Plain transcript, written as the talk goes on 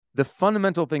The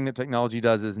fundamental thing that technology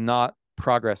does is not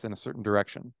progress in a certain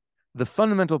direction. The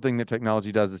fundamental thing that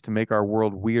technology does is to make our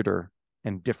world weirder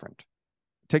and different.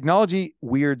 Technology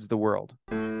weirds the world.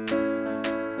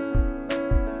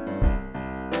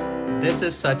 This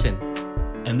is Sachin.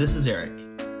 And this is Eric.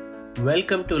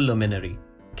 Welcome to Luminary,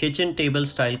 kitchen table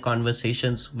style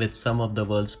conversations with some of the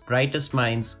world's brightest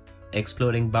minds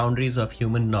exploring boundaries of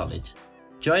human knowledge.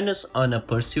 Join us on a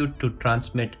pursuit to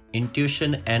transmit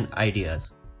intuition and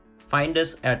ideas. Find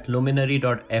us at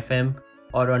luminary.fm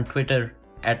or on Twitter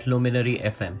at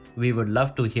luminaryfm. We would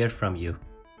love to hear from you.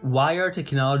 Why are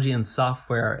technology and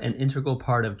software an integral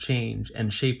part of change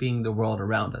and shaping the world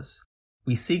around us?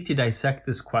 We seek to dissect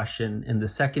this question in the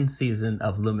second season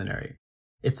of Luminary.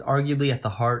 It's arguably at the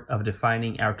heart of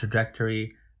defining our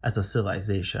trajectory as a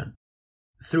civilization.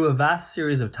 Through a vast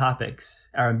series of topics,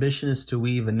 our ambition is to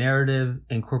weave a narrative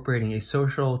incorporating a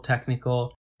social,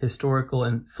 technical, historical,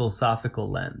 and philosophical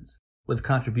lens, with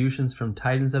contributions from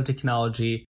titans of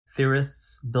technology,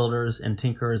 theorists, builders, and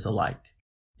tinkerers alike.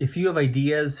 If you have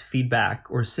ideas, feedback,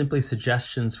 or simply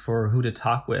suggestions for who to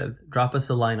talk with, drop us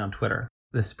a line on Twitter.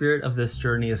 The spirit of this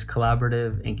journey is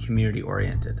collaborative and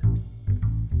community-oriented.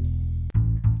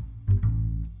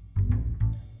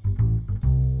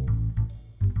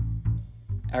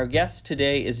 Our guest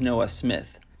today is Noah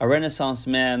Smith, a Renaissance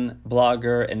man,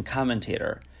 blogger, and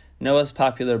commentator. Noah's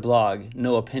popular blog,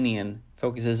 No Opinion,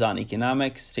 focuses on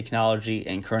economics, technology,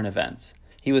 and current events.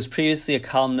 He was previously a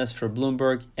columnist for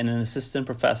Bloomberg and an assistant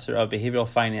professor of behavioral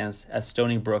finance at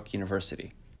Stony Brook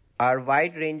University. Our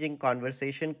wide-ranging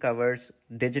conversation covers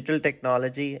digital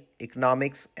technology,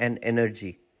 economics, and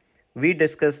energy. We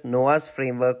discuss Noah's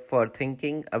framework for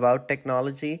thinking about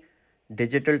technology,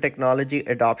 digital technology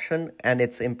adoption and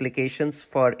its implications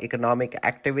for economic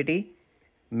activity,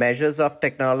 measures of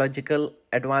technological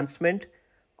advancement,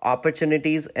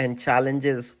 opportunities and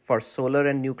challenges for solar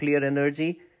and nuclear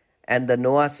energy, and the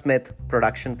Noah Smith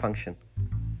production function.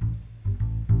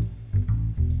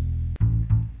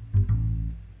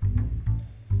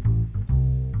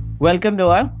 Welcome,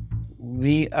 Noah.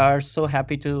 We are so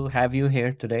happy to have you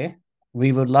here today.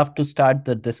 We would love to start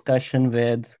the discussion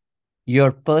with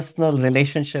your personal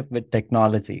relationship with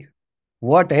technology.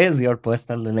 What is your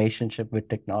personal relationship with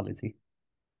technology?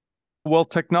 Well,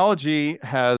 technology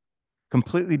has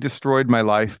completely destroyed my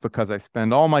life because I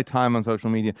spend all my time on social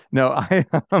media. No,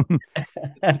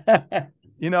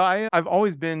 I've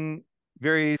always been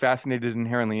very fascinated,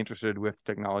 inherently interested with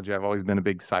technology. I've always been a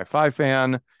big sci-fi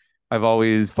fan. I've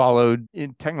always followed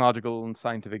in technological and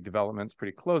scientific developments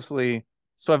pretty closely.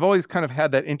 So I've always kind of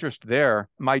had that interest there.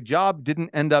 My job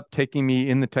didn't end up taking me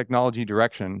in the technology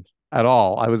direction at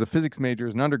all. I was a physics major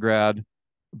as an undergrad,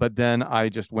 but then I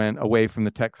just went away from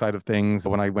the tech side of things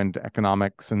when I went to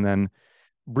economics, and then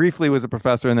briefly was a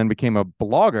professor and then became a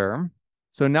blogger.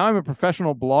 So now I'm a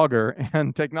professional blogger,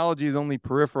 and technology is only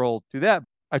peripheral to that.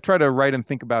 I try to write and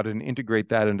think about it and integrate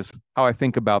that into how I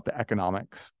think about the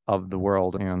economics of the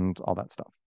world and all that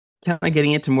stuff. Kind of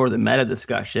getting into more of the meta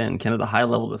discussion, kind of the high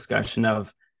level discussion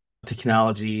of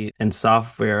technology and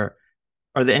software.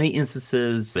 Are there any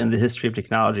instances in the history of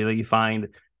technology that you find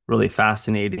really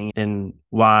fascinating, and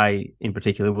why in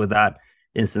particular would that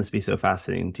instance be so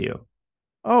fascinating to you?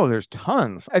 Oh, there's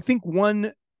tons. I think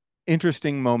one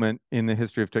interesting moment in the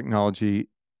history of technology,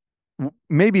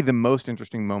 maybe the most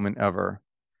interesting moment ever,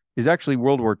 is actually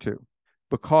World War II,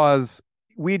 because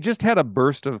we just had a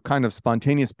burst of kind of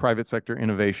spontaneous private sector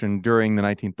innovation during the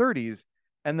 1930s,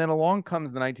 and then along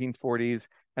comes the 1940s,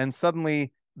 and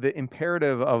suddenly the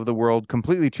imperative of the world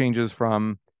completely changes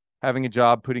from having a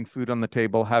job, putting food on the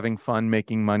table, having fun,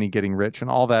 making money, getting rich,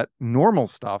 and all that normal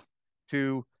stuff,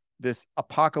 to this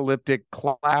apocalyptic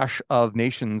clash of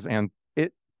nations, and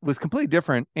it was completely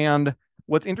different. And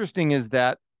what's interesting is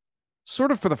that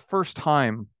sort of for the first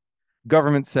time,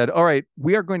 government said, all right,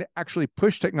 we are going to actually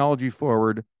push technology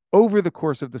forward over the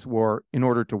course of this war in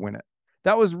order to win it.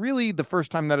 That was really the first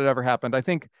time that it ever happened. I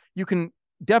think you can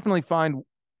definitely find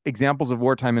examples of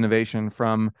wartime innovation,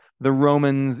 from the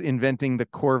Romans inventing the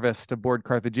corvus to board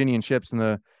Carthaginian ships in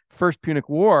the First Punic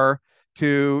War,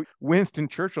 to Winston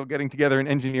Churchill getting together an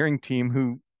engineering team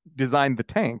who designed the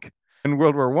tank in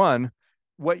World War I.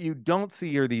 What you don't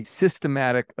see are the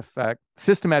systematic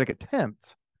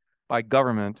attempts by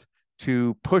government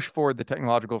to push forward the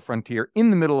technological frontier in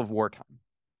the middle of wartime.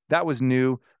 That was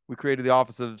new. We created the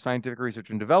Office of Scientific Research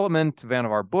and Development,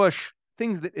 Vannevar Bush,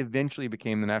 things that eventually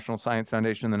became the National Science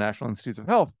Foundation, the National Institutes of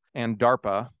Health, and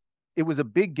DARPA. It was a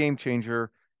big game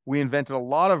changer. We invented a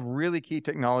lot of really key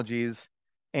technologies,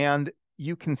 and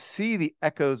you can see the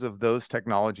echoes of those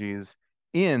technologies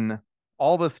in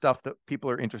all the stuff that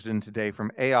people are interested in today, from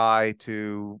AI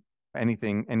to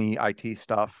anything, any IT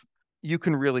stuff, you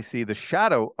can really see the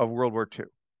shadow of World War II,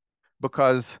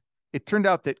 because it turned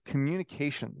out that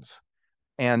communications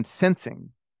and sensing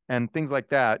and things like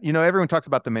that, everyone talks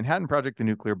about the Manhattan Project, the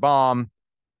nuclear bomb.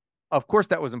 Of course,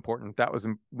 that was important.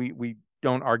 We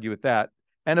don't argue with that.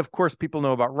 And of course, people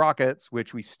know about rockets,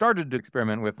 which we started to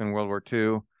experiment with in World War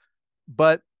II.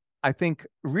 But I think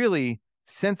really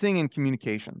sensing and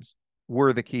communications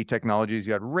were the key technologies.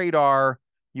 You had radar,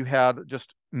 you had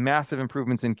just massive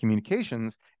improvements in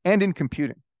communications and in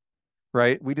computing,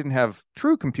 right? We didn't have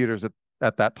true computers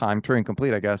at that time, Turing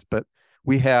complete, I guess, but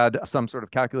we had some sort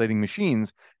of calculating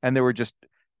machines, and there were just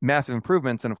massive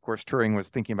improvements. And of course, Turing was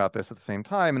thinking about this at the same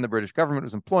time, and the British government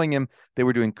was employing him. They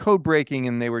were doing code breaking,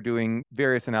 and they were doing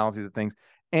various analyses of things.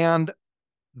 And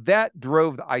that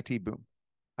drove the IT boom,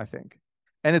 I think.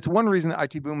 And it's one reason the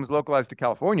IT boom was localized to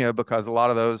California, because a lot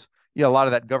of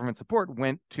that government support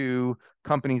went to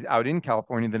companies out in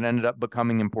California that ended up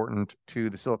becoming important to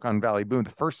the Silicon Valley boom,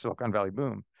 the first Silicon Valley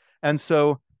boom. And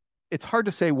so it's hard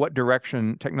to say what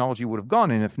direction technology would have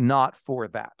gone in if not for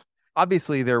that.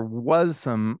 Obviously, there was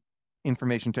some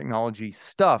information technology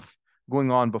stuff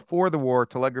going on before the war.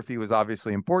 Telegraphy was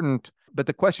obviously important. But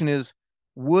the question is,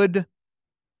 would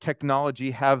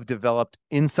technology have developed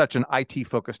in such an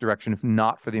IT-focused direction if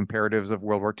not for the imperatives of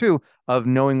World War II, of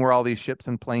knowing where all these ships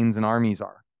and planes and armies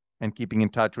are and keeping in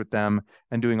touch with them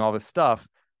and doing all this stuff,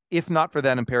 if not for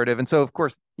that imperative? And so, of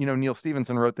course, Neal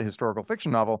Stephenson wrote the historical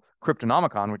fiction novel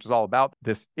Cryptonomicon, which is all about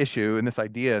this issue and this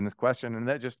idea and this question. And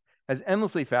that just has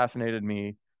endlessly fascinated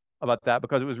me about that,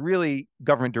 because it was really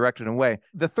government directed in a way.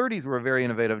 The 30s were a very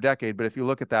innovative decade, but if you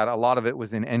look at that, a lot of it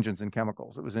was in engines and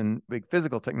chemicals. It was in big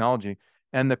physical technology.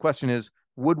 And the question is,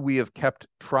 would we have kept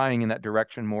trying in that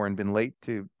direction more and been late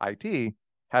to IT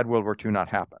had World War II not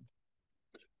happened?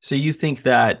 So you think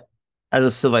that as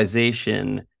a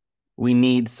civilization, we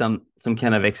need some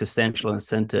kind of existential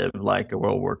incentive like a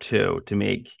World War II to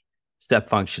make step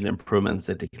function improvements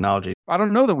in technology? I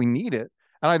don't know that we need it.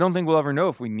 And I don't think we'll ever know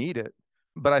if we need it.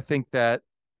 But I think that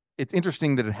it's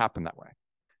interesting that it happened that way.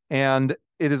 And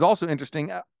it is also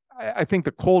interesting. I think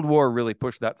the Cold War really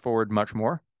pushed that forward much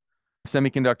more.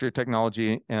 Semiconductor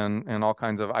technology and all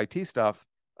kinds of IT stuff,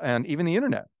 and even the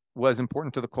internet was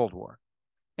important to the Cold War.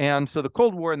 And so the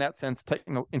Cold War, in that sense,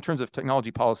 in terms of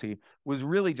technology policy, was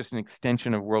really just an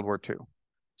extension of World War II.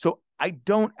 So I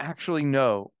don't actually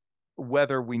know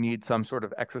whether we need some sort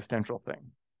of existential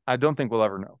thing. I don't think we'll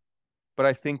ever know. But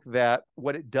I think that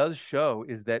what it does show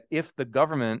is that if the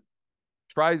government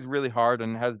tries really hard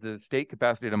and has the state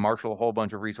capacity to marshal a whole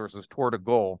bunch of resources toward a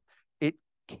goal, it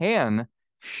can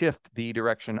shift the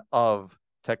direction of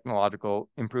technological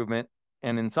improvement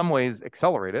and in some ways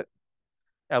accelerate it,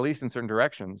 at least in certain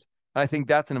directions. And I think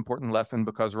that's an important lesson,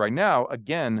 because right now,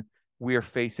 again, we are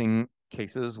facing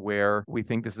cases where we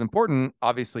think this is important.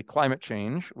 Obviously, climate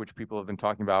change, which people have been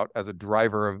talking about as a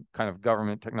driver of kind of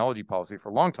government technology policy for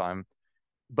a long time,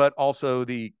 but also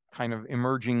the kind of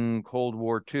emerging Cold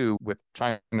War II with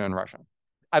China and Russia.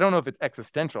 I don't know if it's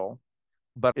existential,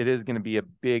 but it is going to be a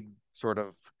big sort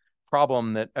of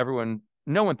problem that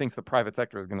no one thinks the private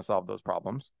sector is going to solve those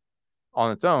problems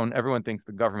on its own. Everyone thinks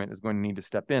the government is going to need to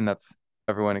step in. That's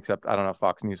everyone except, I don't know,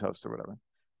 Fox News hosts or whatever.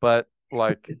 But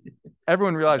like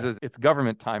everyone realizes it's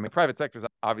government time. And private sector is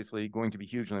obviously going to be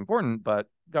hugely important, but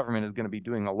government is going to be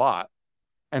doing a lot.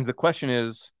 And the question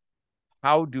is,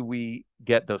 how do we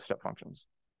get those step functions?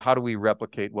 How do we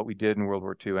replicate what we did in World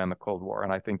War II and the Cold War?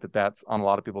 And I think that that's on a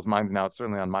lot of people's minds now. It's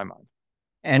certainly on my mind.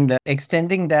 And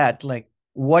extending that,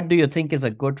 what do you think is a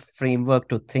good framework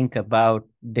to think about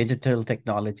digital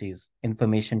technologies,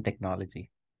 information technology?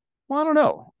 Well, I don't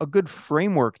know. A good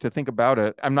framework to think about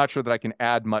it. I'm not sure that I can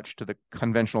add much to the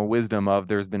conventional wisdom of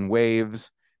there's been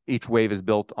waves. Each wave is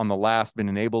built on the last, been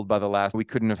enabled by the last. We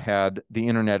couldn't have had the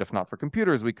internet if not for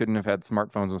computers. We couldn't have had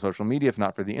smartphones and social media if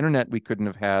not for the internet. We couldn't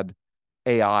have had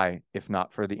AI if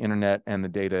not for the internet and the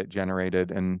data it generated,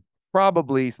 and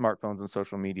probably smartphones and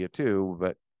social media too,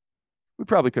 but we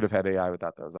probably could have had AI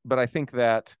without those. But I think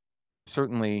that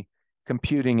certainly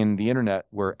computing and the internet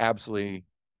were absolutely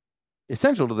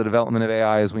essential to the development of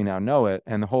AI as we now know it.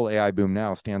 And the whole AI boom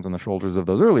now stands on the shoulders of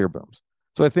those earlier booms.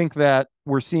 So I think that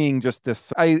we're seeing just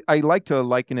this. I like to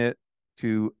liken it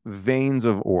to veins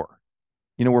of ore.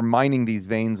 We're mining these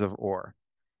veins of ore.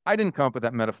 I didn't come up with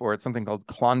that metaphor. It's something called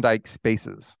Klondike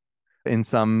spaces in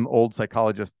some old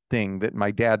psychologist thing that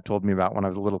my dad told me about when I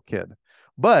was a little kid.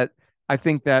 But I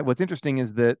think that what's interesting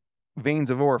is that veins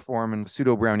of ore form in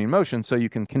pseudo-Brownian motion, so you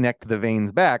can connect the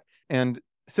veins back. And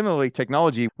Similarly,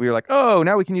 technology, we were like, oh,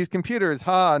 now we can use computers.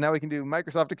 Now we can do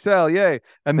Microsoft Excel. Yay.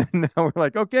 And then now we're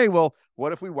like, okay, well,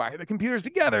 what if we wire the computers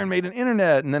together and made an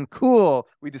internet? And then cool,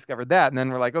 we discovered that. And then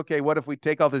we're like, okay, what if we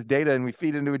take all this data and we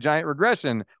feed it into a giant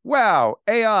regression? Wow,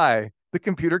 AI, the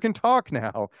computer can talk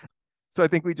now. So I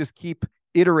think we just keep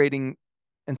iterating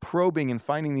and probing and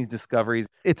finding these discoveries.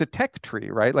 It's a tech tree,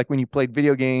 right? Like when you played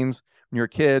video games when you were a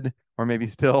kid, or maybe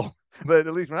still, but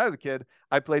at least when I was a kid,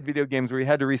 I played video games where you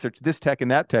had to research this tech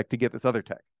and that tech to get this other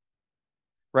tech,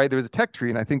 right? There was a tech tree,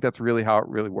 and I think that's really how it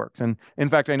really works. And in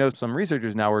fact, I know some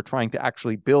researchers now are trying to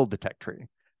actually build the tech tree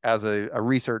as a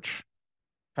research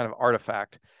kind of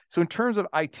artifact. So in terms of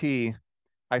IT,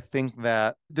 I think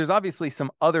that there's obviously some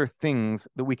other things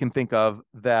that we can think of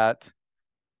that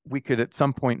we could at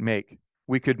some point make.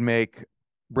 We could make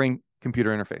brain-computer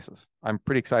interfaces. I'm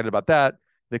pretty excited about that.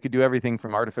 They could do everything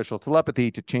from artificial telepathy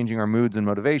to changing our moods and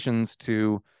motivations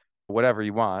to whatever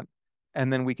you want.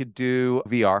 And then we could do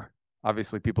VR.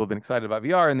 Obviously, people have been excited about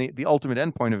VR, and the ultimate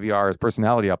endpoint of VR is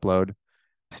personality upload.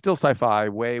 Still sci-fi,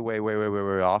 way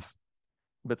off.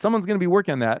 But someone's going to be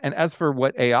working on that. And as for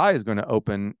what AI is going to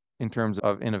open in terms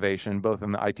of innovation, both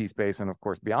in the IT space and, of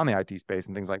course, beyond the IT space,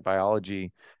 and things like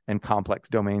biology and complex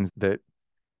domains that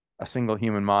a single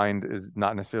human mind is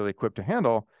not necessarily equipped to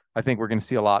handle, I think we're going to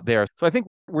see a lot there. So I think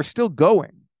we're still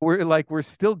going. We're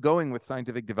still going with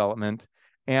scientific development.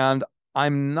 And I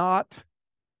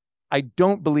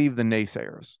don't believe the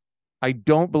naysayers. I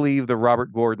don't believe the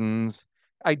Robert Gordons.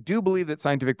 I do believe that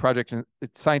scientific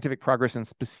progress in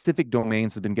specific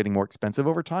domains has been getting more expensive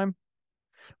over time.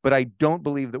 But I don't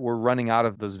believe that we're running out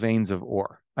of those veins of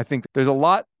ore. I think there's a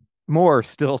lot more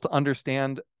still to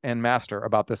understand and master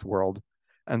about this world.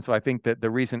 And so I think that the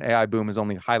recent AI boom has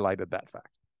only highlighted that fact.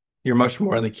 You're much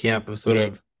more in the camp of sort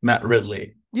of Matt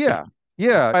Ridley. Yeah.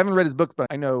 I haven't read his books, but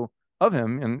I know of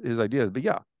him and his ideas. But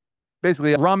yeah,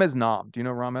 basically Ramez Nam. Do you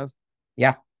know Ramez?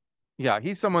 Yeah. Yeah,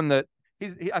 he's someone that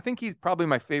I think he's probably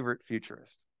my favorite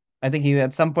futurist. I think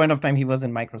at some point of time, he was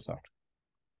in Microsoft.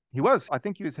 He was. I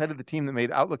think he was head of the team that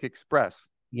made Outlook Express.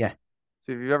 Yeah.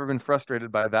 So if you've ever been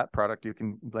frustrated by that product, you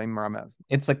can blame Ramez.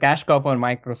 It's a cash cow on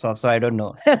Microsoft, so I don't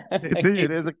know. It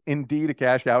is indeed a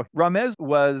cash cow.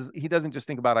 Ramez he doesn't just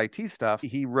think about IT stuff.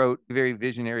 He wrote a very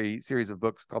visionary series of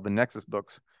books called the Nexus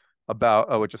books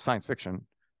which is science fiction,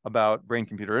 about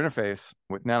brain-computer interface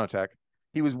with nanotech.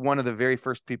 He was one of the very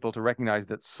first people to recognize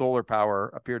that solar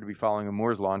power appeared to be following a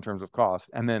Moore's law in terms of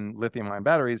cost, and then lithium-ion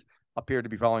batteries appeared to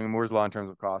be following a Moore's law in terms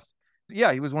of cost.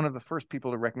 Yeah, he was one of the first people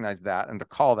to recognize that and to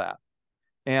call that.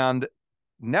 And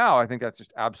now I think that's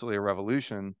just absolutely a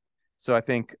revolution. So I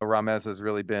think Ramez has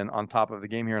really been on top of the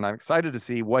game here, and I'm excited to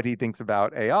see what he thinks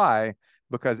about AI,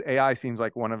 because AI seems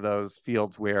like one of those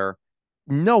fields where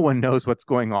no one knows what's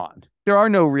going on. There are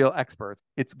no real experts.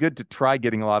 It's good to try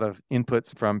getting a lot of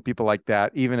inputs from people like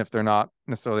that, even if they're not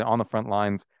necessarily on the front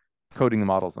lines coding the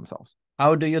models themselves.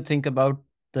 How do you think about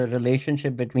the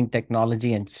relationship between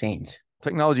technology and change?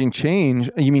 Technology and change?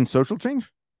 You mean social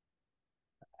change?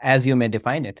 As you may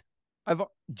define it. I've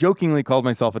jokingly called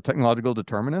myself a technological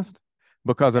determinist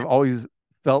because I've always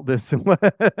felt this. I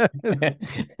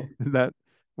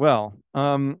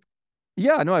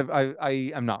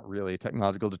am not really a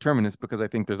technological determinist because I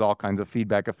think there's all kinds of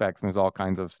feedback effects and there's all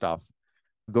kinds of stuff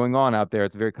going on out there.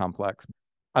 It's very complex.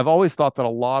 I've always thought that a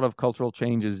lot of cultural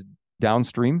change is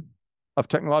downstream of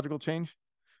technological change.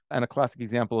 And a classic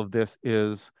example of this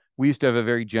is we used to have a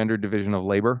very gendered division of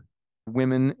labor.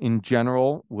 Women in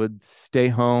general would stay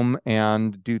home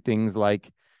and do things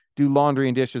like do laundry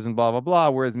and dishes and blah, blah,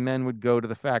 blah, whereas men would go to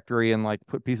the factory and like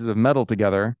put pieces of metal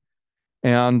together.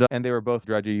 And they were both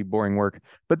drudgy, boring work.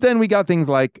 But then we got things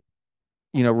like,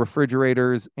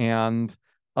 refrigerators and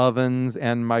ovens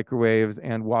and microwaves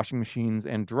and washing machines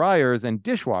and dryers and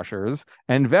dishwashers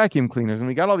and vacuum cleaners. And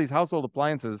we got all these household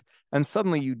appliances. And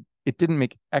suddenly it didn't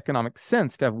make economic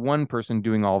sense to have one person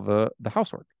doing all the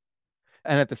housework.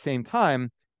 And at the same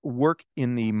time, work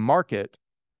in the market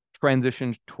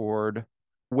transitioned toward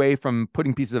away from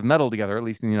putting pieces of metal together, at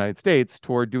least in the United States,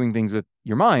 toward doing things with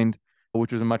your mind,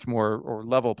 which was a much more or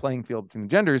level playing field between the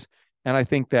genders. And I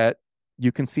think that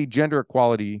you can see gender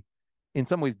equality in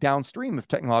some ways downstream of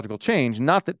technological change.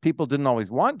 Not that people didn't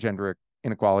always want gender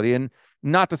inequality, and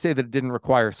not to say that it didn't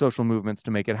require social movements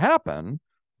to make it happen,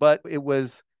 but it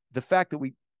was the fact that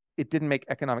it didn't make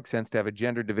economic sense to have a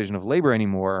gender division of labor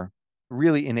anymore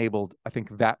really enabled, I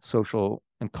think, that social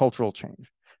and cultural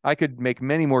change. I could make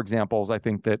many more examples. I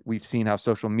think that we've seen how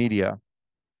social media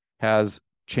has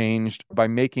changed by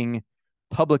making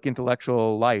public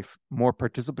intellectual life more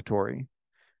participatory,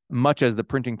 much as the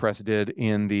printing press did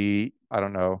in the,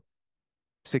 1600s,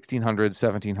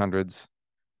 1700s,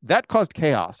 that caused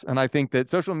chaos. And I think that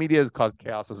social media has caused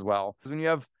chaos as well. Because when you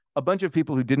have a bunch of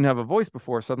people who didn't have a voice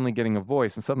before suddenly getting a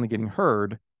voice and suddenly getting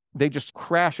heard, they just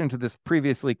crash into this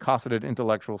previously cosseted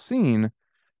intellectual scene.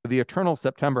 The eternal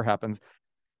September happens.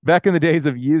 Back in the days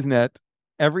of Usenet,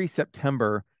 every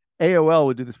September, AOL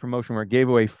would do this promotion where it gave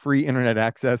away free internet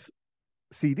access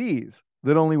CDs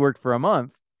that only worked for a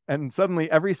month. And suddenly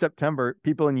every September,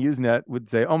 people in Usenet would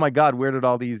say, oh my God, where did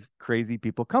all these crazy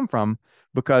people come from?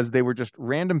 Because they were just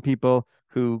random people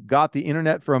who got the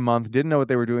internet for a month, didn't know what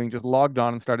they were doing, just logged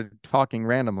on and started talking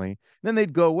randomly. Then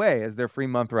they'd go away as their free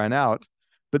month ran out.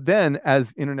 But then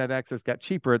as internet access got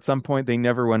cheaper, at some point they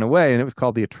never went away. And it was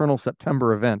called the Eternal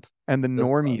September event. And the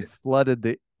normies flooded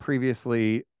the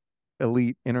previously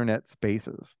elite internet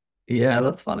spaces. Yeah,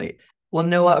 that's funny. Well,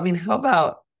 Noah, I mean, how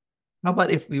about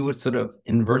if we would sort of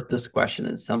invert this question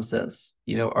in some sense?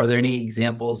 Are there any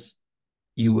examples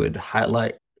you would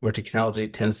highlight where technology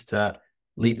tends to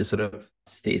lead to sort of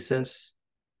stasis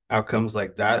outcomes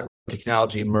like that?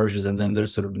 Technology emerges and then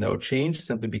there's sort of no change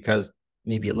simply because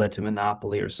maybe it led to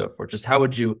monopoly or so forth. Just how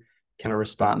would you kind of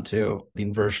respond to the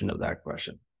inversion of that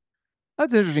question?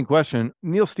 That's an interesting question.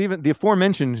 The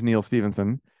aforementioned Neal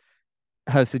Stephenson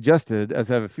has suggested, as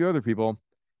have a few other people,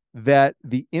 that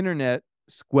the internet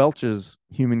squelches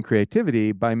human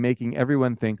creativity by making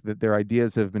everyone think that their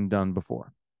ideas have been done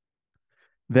before.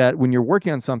 That when you're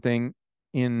working on something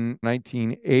in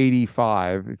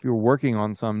 1985, if you're working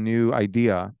on some new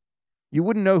idea, you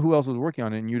wouldn't know who else was working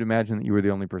on it, and you'd imagine that you were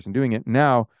the only person doing it.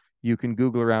 Now you can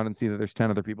Google around and see that there's 10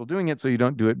 other people doing it, so you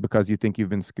don't do it because you think you've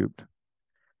been scooped.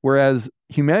 Whereas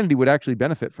humanity would actually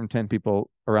benefit from 10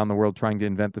 people around the world trying to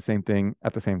invent the same thing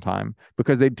at the same time,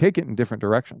 because they'd take it in different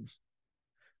directions.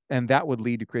 And that would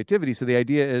lead to creativity. So the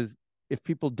idea is, if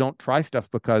people don't try stuff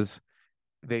because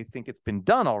they think it's been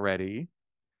done already,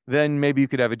 then maybe you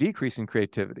could have a decrease in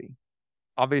creativity.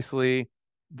 Obviously,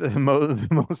 the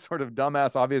most sort of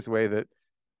dumbass obvious way that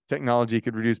technology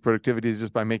could reduce productivity is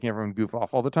just by making everyone goof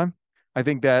off all the time. I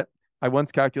think that I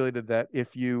once calculated that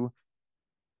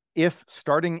if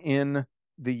starting in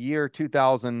the year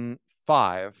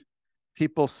 2005,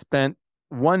 people spent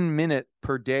 1 minute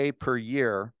per day per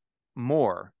year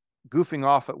more goofing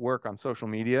off at work on social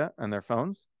media and their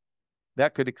phones,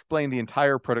 that could explain the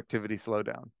entire productivity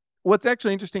slowdown. What's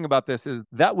actually interesting about this is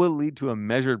that will lead to a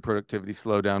measured productivity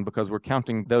slowdown because we're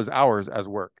counting those hours as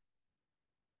work.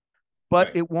 But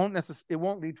right. It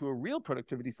won't lead to a real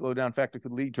productivity slowdown. In fact, it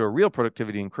could lead to a real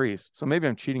productivity increase. So maybe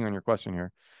I'm cheating on your question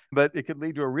here, but it could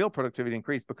lead to a real productivity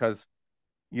increase because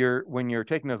when you're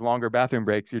taking those longer bathroom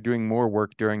breaks, you're doing more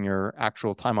work during your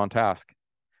actual time on task.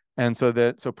 And so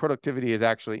productivity is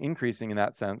actually increasing in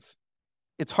that sense.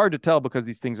 It's hard to tell because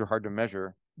these things are hard to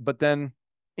measure. But then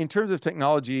in terms of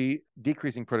technology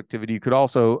decreasing productivity, you could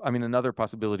also, another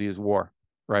possibility is war,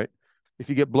 right? If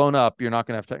you get blown up, you're not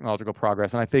going to have technological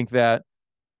progress. And I think that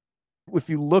if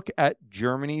you look at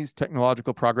Germany's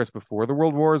technological progress before the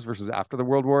World Wars versus after the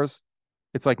World Wars,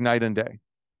 it's like night and day.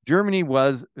 Germany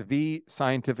was the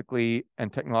scientifically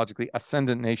and technologically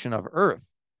ascendant nation of Earth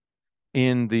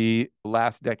in the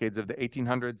last decades of the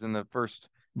 1800s and the first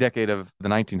decade of the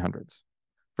 1900s.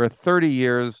 For 30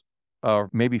 years, or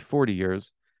maybe 40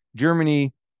 years,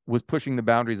 Germany was pushing the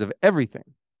boundaries of everything,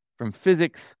 from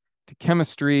physics to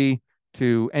chemistry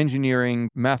to engineering,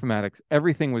 mathematics.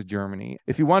 Everything was Germany.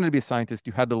 If you wanted to be a scientist,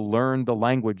 you had to learn the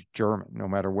language German, no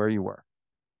matter where you were.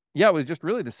 Yeah, it was just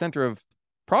really the center of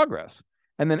progress.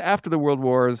 And then after the World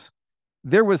Wars,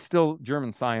 there was still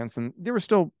German science, and there was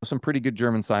still some pretty good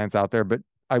German science out there, but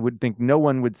I would think no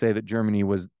one would say that Germany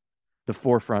was the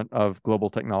forefront of global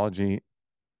technology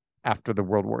after the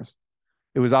World Wars.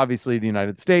 It was obviously the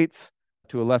United States,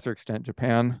 to a lesser extent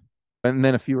Japan, and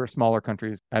then a fewer smaller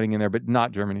countries adding in there, but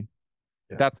not Germany.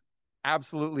 Yeah. That's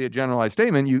absolutely a generalized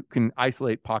statement. You can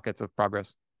isolate pockets of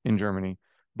progress in Germany,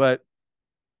 but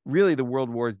really the World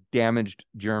Wars damaged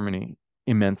Germany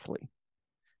immensely.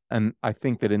 And I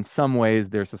think that in some ways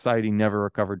their society never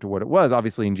recovered to what it was.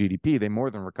 Obviously in GDP, they more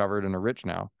than recovered and are rich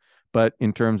now. But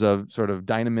in terms of sort of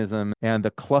dynamism and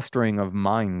the clustering of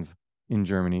minds in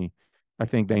Germany, I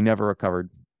think they never recovered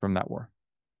from that war.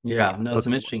 Yeah, no,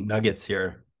 some interesting nuggets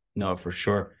here. No, for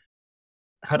sure.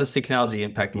 How does technology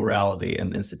impact morality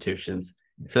and institutions?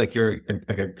 I feel like you're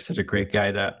such a great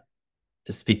guy to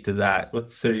speak to that.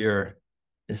 What's sort of your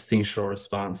instinctual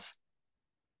response?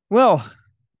 Well,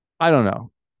 I don't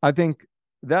know. I think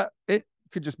that it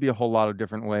could just be a whole lot of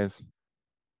different ways.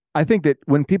 I think that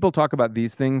when people talk about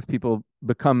these things, people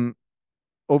become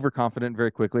overconfident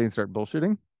very quickly and start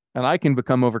bullshitting. And I can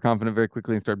become overconfident very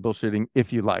quickly and start bullshitting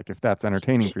if you like, if that's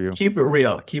entertaining for you. Keep it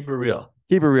real. Keep it real.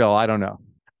 Keep it real. I don't know.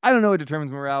 I don't know what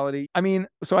determines morality. I mean,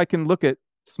 so I can look at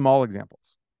small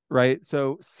examples, right?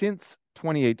 So since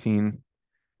 2018,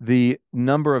 the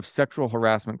number of sexual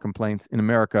harassment complaints in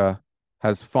America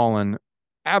has fallen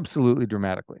absolutely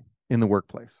dramatically in the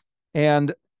workplace.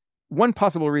 And one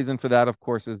possible reason for that, of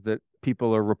course, is that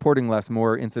people are reporting less,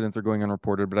 more incidents are going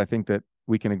unreported. But I think that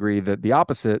we can agree that the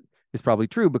opposite is probably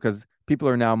true because people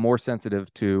are now more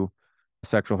sensitive to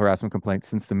sexual harassment complaints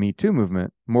since the Me Too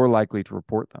movement, more likely to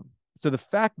report them. So the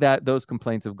fact that those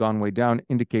complaints have gone way down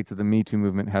indicates that the Me Too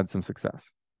movement had some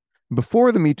success.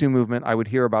 Before the Me Too movement, I would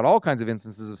hear about all kinds of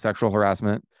instances of sexual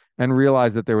harassment and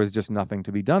realize that there was just nothing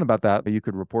to be done about that. You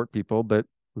could report people, but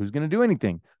who's going to do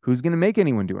anything? Who's going to make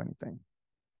anyone do anything?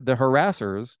 The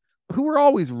harassers, who were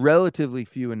always relatively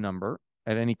few in number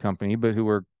at any company, but who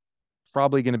were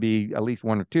probably going to be at least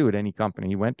one or two at any company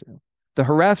you went to. The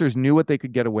harassers knew what they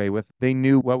could get away with. They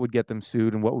knew what would get them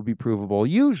sued and what would be provable,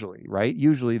 usually, right?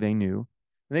 Usually they knew,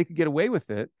 and they could get away with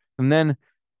it. And then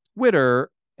Twitter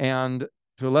and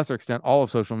to a lesser extent, all of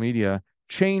social media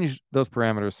changed those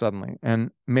parameters suddenly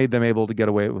and made them able to get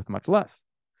away with much less.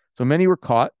 So many were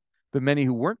caught, but many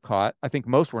who weren't caught, I think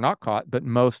most were not caught, but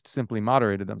most simply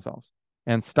moderated themselves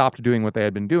and stopped doing what they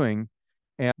had been doing.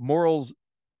 And morals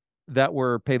that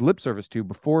were paid lip service to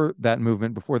before that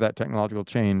movement, before that technological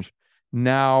change,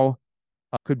 now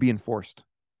could be enforced.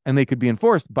 And they could be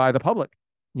enforced by the public.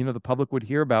 You know, the public would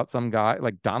hear about some guy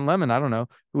like Don Lemon, I don't know,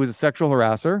 who was a sexual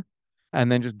harasser, and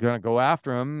then just going to go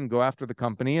after him, go after the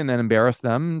company, and then embarrass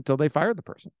them until they fired the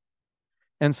person.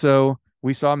 And so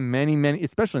we saw many,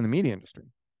 especially in the media industry,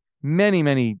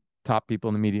 many top people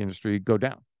in the media industry go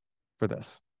down for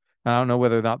this. And I don't know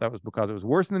whether or not that was because it was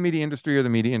worse in the media industry or the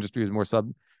media industry is more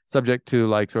subject to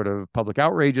like sort of public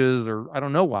outrages, or I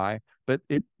don't know why, but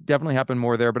it definitely happened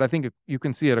more there. But I think you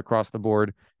can see it across the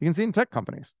board. You can see it in tech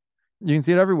companies. You can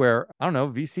see it everywhere. I don't know,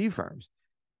 VC firms.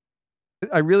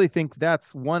 I really think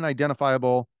that's one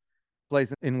identifiable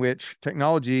place in which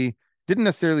technology didn't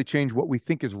necessarily change what we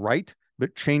think is right,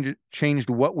 but changed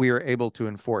what we are able to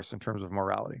enforce in terms of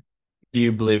morality. Do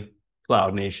you believe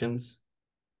cloud nations?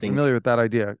 Familiar with that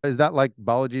idea? Is that like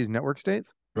Balaji's network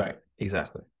states? Right,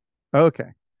 exactly.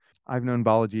 Okay. I've known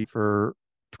Balaji for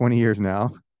 20 years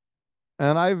now,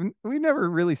 and we've never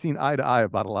really seen eye to eye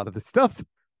about a lot of this stuff.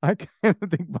 I kind of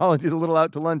think Balaji's a little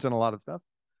out to lunch on a lot of stuff.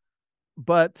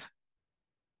 But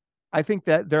I think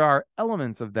that there are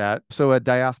elements of that. So a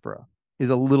diaspora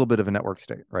is a little bit of a network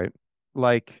state, right?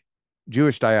 Like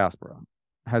Jewish diaspora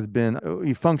has been,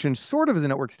 he functioned sort of as a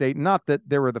network state, not that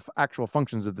there were the actual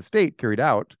functions of the state carried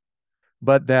out,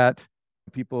 but that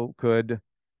people could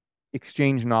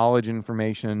exchange knowledge,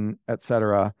 information,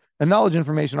 etc. And knowledge,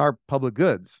 information are public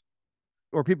goods,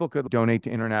 or people could donate to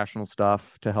international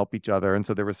stuff to help each other. And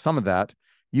so there was some of that.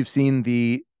 You've seen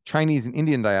the Chinese and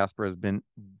Indian diaspora has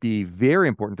be very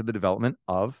important to the development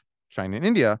of China and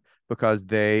India because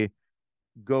they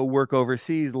go work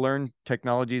overseas, learn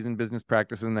technologies and business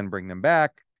practices, and then bring them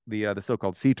back. The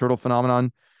so-called sea turtle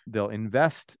phenomenon. They'll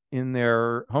invest in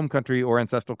their home country or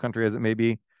ancestral country, as it may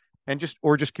be, and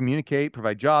just communicate,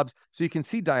 provide jobs. So you can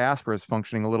see diasporas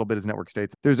functioning a little bit as network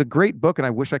states. There's a great book, and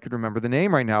I wish I could remember the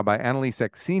name right now, by Annalise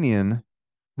Saxenian,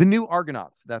 The New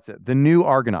Argonauts. That's it, The New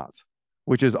Argonauts,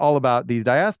 which is all about these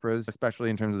diasporas, especially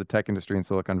in terms of the tech industry in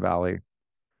Silicon Valley.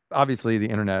 Obviously, the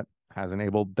internet has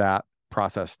enabled that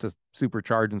process to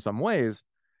supercharge in some ways,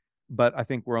 but I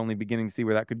think we're only beginning to see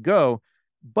where that could go.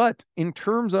 But in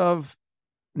terms of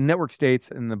network states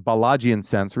in the Balajian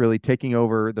sense, really taking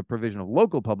over the provision of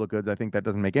local public goods, I think that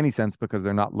doesn't make any sense because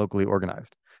they're not locally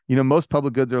organized. You know, most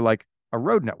public goods are like a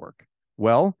road network.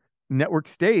 Well, network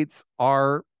states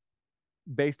are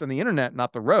based on the internet,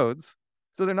 not the roads.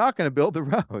 So they're not going to build the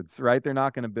roads, right? They're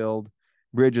not going to build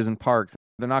bridges and parks.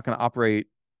 They're not going to operate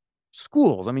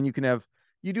schools. I mean,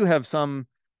 you do have some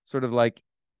sort of like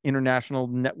international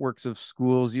networks of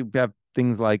schools. You have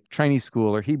things like Chinese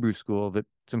school or Hebrew school that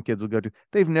some kids will go to.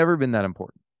 They've never been that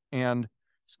important. And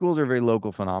schools are a very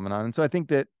local phenomenon. And so I think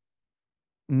that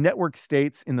network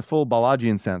states in the full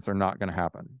Balajian sense are not going to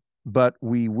happen. But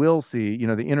we will see, you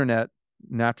know, the internet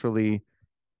naturally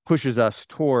pushes us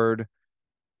toward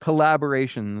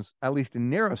collaborations, at least in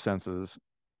narrow senses,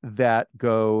 that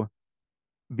go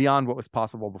beyond what was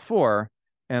possible before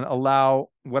and allow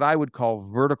what I would call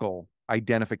vertical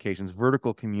identifications,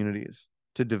 vertical communities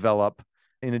to develop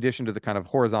in addition to the kind of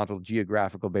horizontal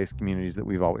geographical based communities that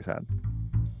we've always had.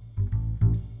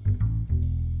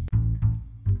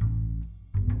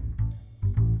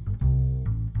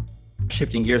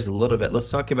 Shifting gears a little bit,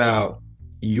 let's talk about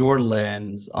your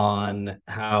lens on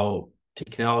how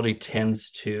technology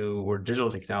tends to, or digital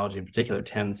technology in particular,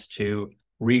 tends to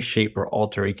reshape or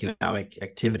alter economic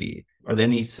activity? Are there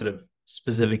any sort of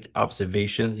specific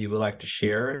observations you would like to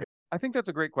share? I think that's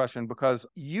a great question, because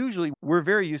usually we're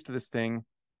very used to this thing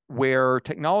where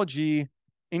technology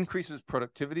increases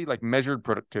productivity, like measured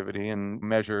productivity and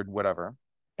measured whatever,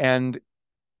 and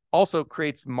also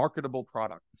creates marketable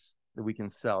products that we can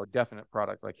sell, definite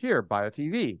products, like here, buy a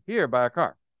TV, here, buy a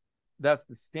car. That's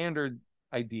the standard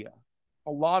idea.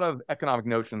 A lot of economic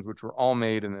notions, which were all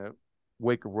made in the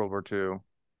wake of World War II,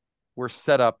 were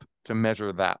set up to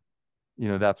measure that.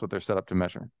 That's what they're set up to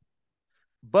measure.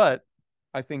 But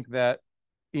I think that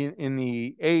in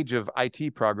the age of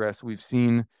IT progress, we've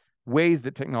seen ways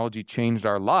that technology changed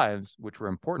our lives, which were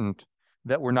important,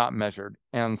 that were not measured.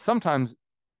 And sometimes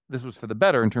this was for the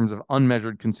better in terms of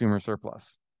unmeasured consumer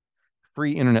surplus.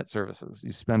 Free internet services.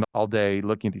 You spend all day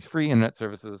looking at these free internet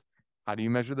services. How do you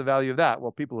measure the value of that?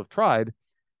 Well, people have tried.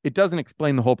 It doesn't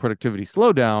explain the whole productivity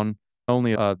slowdown,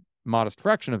 only a modest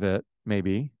fraction of it,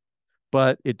 maybe,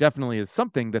 but it definitely is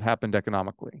something that happened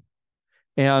economically.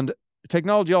 And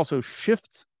technology also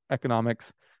shifts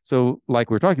economics. So like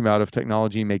we're talking about, if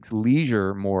technology makes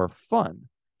leisure more fun,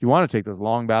 you want to take those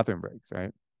long bathroom breaks,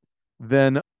 right?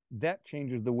 Then that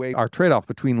changes the way our trade-off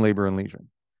between labor and leisure.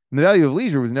 And the value of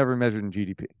leisure was never measured in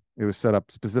GDP. It was set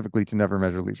up specifically to never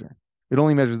measure leisure. It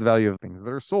only measures the value of things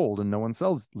that are sold, and no one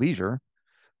sells leisure.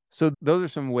 So those are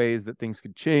some ways that things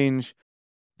could change.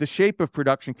 The shape of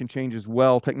production can change as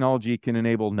well. Technology can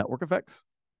enable network effects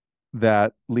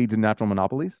that lead to natural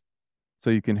monopolies. So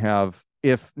you can have,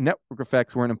 if network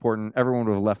effects weren't important, everyone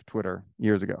would have left Twitter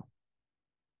years ago.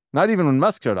 Not even when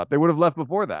Musk showed up, they would have left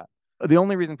before that. The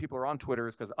only reason people are on Twitter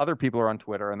is because other people are on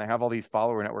Twitter and they have all these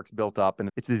follower networks built up, and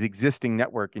it's this existing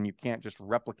network, and you can't just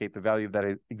replicate the value of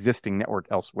that existing network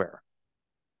elsewhere.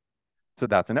 So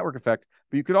that's a network effect.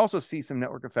 But you could also see some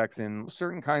network effects in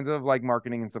certain kinds of like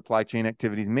marketing and supply chain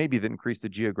activities, maybe that increase the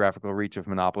geographical reach of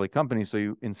monopoly companies. So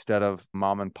you, instead of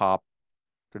mom and pop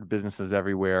sort of businesses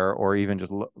everywhere, or even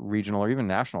just regional or even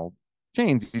national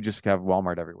chains, you just have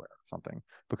Walmart everywhere or something,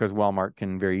 because Walmart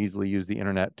can very easily use the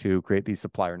internet to create these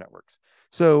supplier networks.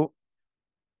 So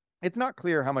it's not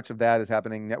clear how much of that is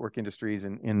happening network industries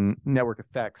and in network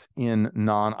effects in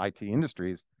non-IT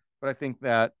industries, but I think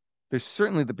that there's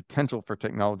certainly the potential for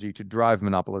technology to drive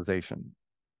monopolization.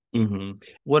 Mm-hmm.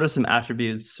 What are some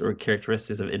attributes or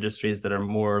characteristics of industries that are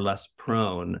more or less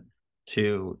prone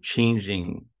to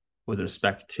changing with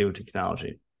respect to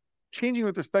technology? Changing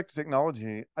with respect to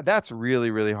technology, that's really,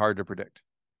 really hard to predict,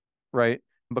 right?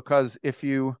 Because if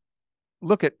you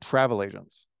look at travel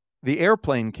agents, the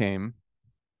airplane came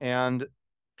and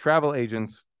travel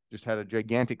agents just had a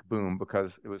gigantic boom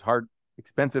because it was hard,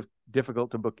 expensive,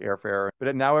 difficult to book airfare.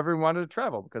 But now everyone wanted to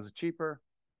travel because it's cheaper.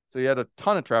 So you had a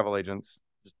ton of travel agents,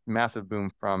 just massive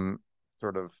boom from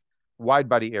sort of wide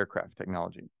body aircraft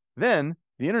technology. Then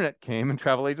the internet came and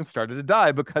travel agents started to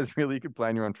die because really you could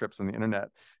plan your own trips on the internet.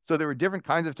 So there were different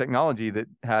kinds of technology that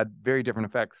had very different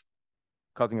effects,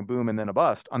 causing a boom and then a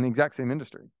bust on the exact same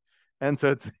industry. And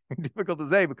so it's difficult to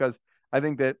say, because I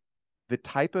think that the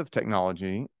type of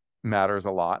technology matters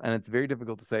a lot. And it's very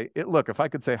difficult to say, look, if I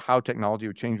could say how technology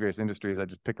would change various industries, I'd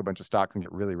just pick a bunch of stocks and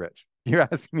get really rich. You're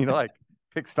asking me to like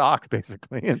pick stocks,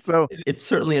 basically. And so it's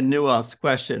certainly a nuanced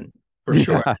question for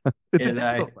sure. It's a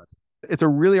difficult question. It's a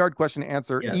really hard question to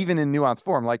answer, yes, even in nuanced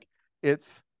form. Like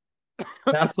it's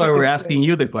that's why we're asking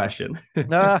you the question.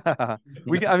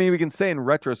 we can say in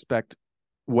retrospect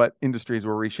what industries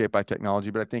were reshaped by technology,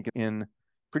 but I think in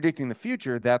predicting the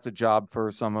future, that's a job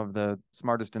for some of the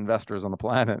smartest investors on the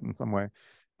planet in some way.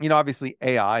 Obviously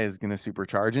AI is going to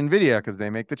supercharge NVIDIA because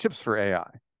they make the chips for AI.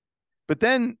 But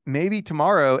then maybe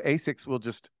tomorrow ASICs will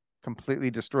just completely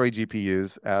destroy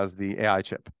GPUs as the AI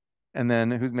chip. And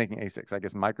then who's making ASICs? I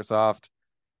guess Microsoft,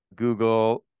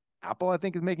 Google, Apple, I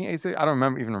think, is making ASICs. I don't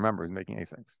even remember who's making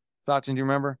ASICs. Sachin, do you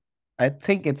remember? I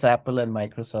think it's Apple and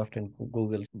Microsoft and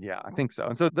Google. Yeah, I think so.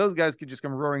 And so those guys could just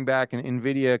come roaring back, and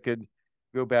NVIDIA could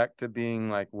go back to being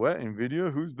like, what?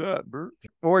 NVIDIA? Who's that, Bert?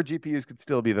 Or GPUs could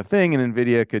still be the thing, and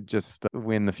NVIDIA could just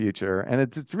win the future. And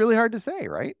it's really hard to say,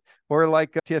 right? Or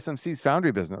like TSMC's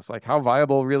foundry business, like how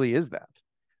viable really is that?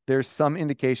 There's some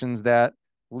indications that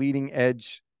leading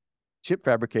edge chip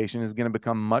fabrication is going to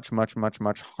become much, much, much,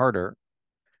 much harder,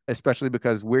 especially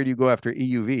because where do you go after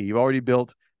EUV? You've already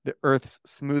built the Earth's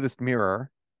smoothest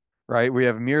mirror, right? We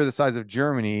have a mirror the size of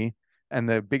Germany, and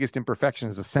the biggest imperfection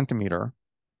is a centimeter.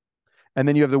 And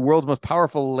then you have the world's most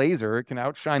powerful laser. It can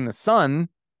outshine the sun.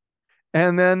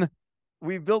 And then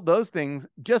we've built those things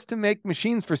just to make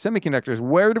machines for semiconductors.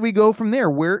 Where do we go from there?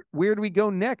 Where do we go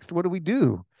next? What do we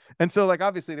do? And so, like,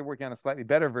 obviously they're working on a slightly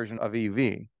better version of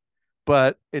EUV,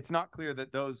 but it's not clear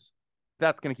that those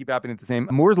that's going to keep happening the same.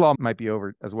 Moore's law might be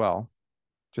over as well,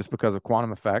 just because of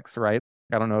quantum effects, right?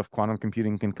 I don't know if quantum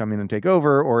computing can come in and take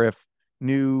over, or if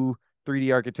new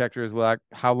 3D architectures will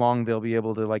how long they'll be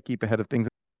able to like keep ahead of things.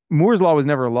 Moore's law was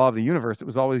never a law of the universe. It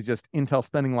was always just Intel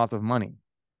spending lots of money,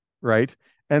 right?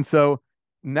 And so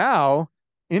now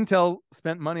Intel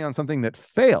spent money on something that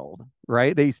failed,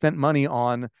 right? They spent money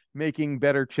on making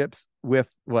better chips with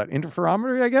what,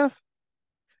 interferometry, I guess?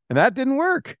 And that didn't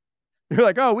work. They're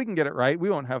like, oh, we can get it right. We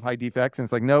won't have high defects. And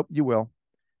it's like, nope, you will.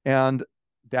 And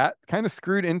that kind of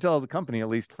screwed Intel as a company, at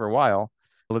least for a while.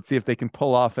 Let's see if they can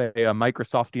pull off a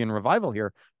Microsoftian revival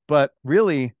here. But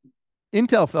really,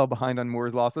 Intel fell behind on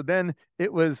Moore's law. So then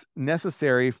it was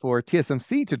necessary for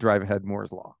TSMC to drive ahead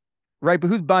Moore's law, right? But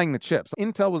who's buying the chips?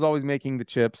 Intel was always making the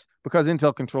chips because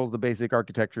Intel controls the basic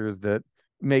architectures that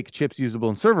make chips usable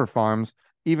in server farms.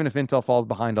 Even if Intel falls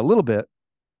behind a little bit,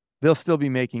 they'll still be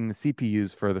making the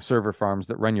CPUs for the server farms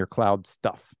that run your cloud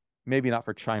stuff. Maybe not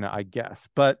for China, I guess.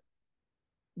 But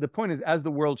the point is, as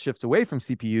the world shifts away from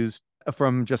CPUs,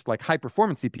 from just like high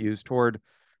performance CPUs toward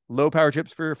low power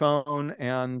chips for your phone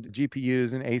and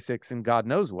GPUs and ASICs and God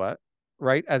knows what,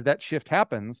 right? As that shift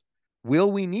happens,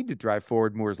 will we need to drive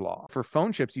forward Moore's law? For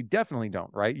phone chips, you definitely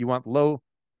don't, right? You want low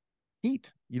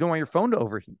heat. You don't want your phone to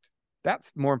overheat.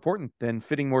 That's more important than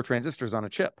fitting more transistors on a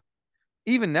chip.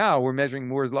 Even now, we're measuring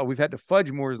Moore's law. We've had to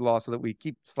fudge Moore's law so that we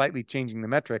keep slightly changing the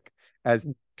metric as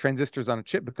transistors on a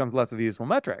chip becomes less of a useful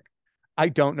metric. I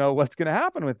don't know what's going to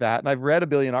happen with that. And I've read a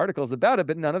billion articles about it,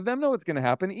 but none of them know what's going to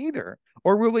happen either.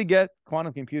 Or will we get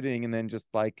quantum computing and then just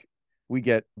like we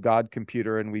get God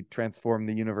computer and we transform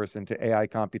the universe into AI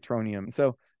computronium?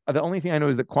 So the only thing I know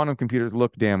is that quantum computers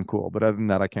look damn cool. But other than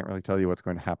that, I can't really tell you what's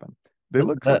going to happen. They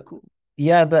look so cool.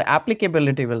 Yeah, the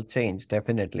applicability will change,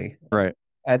 definitely. Right.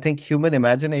 I think human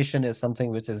imagination is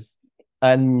something which is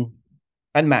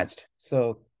unmatched.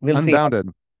 So we'll Unbounded.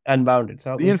 see. Unbounded.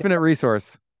 So the infinite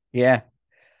resource. Yeah.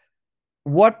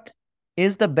 What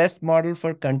is the best model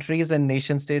for countries and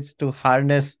nation states to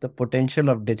harness the potential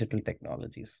of digital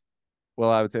technologies?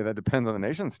 Well, I would say that depends on the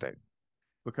nation state,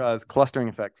 because clustering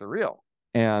effects are real.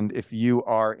 And if you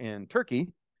are in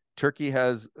Turkey, Turkey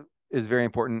is very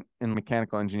important in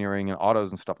mechanical engineering and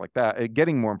autos and stuff like that.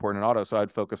 Getting more important in autos, so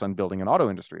I'd focus on building an auto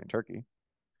industry in Turkey.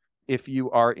 If you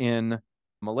are in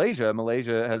Malaysia,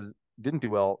 didn't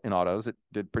do well in autos. It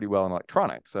did pretty well in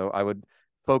electronics. So I would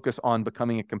focus on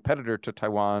becoming a competitor to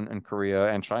Taiwan and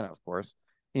Korea and China, of course,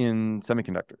 in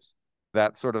semiconductors.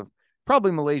 That's sort of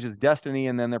probably Malaysia's destiny,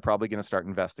 and then they're probably going to start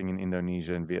investing in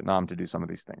Indonesia and Vietnam to do some of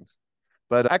these things.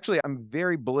 But actually, I'm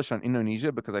very bullish on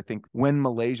Indonesia because I think when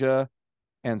Malaysia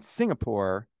and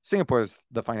Singapore is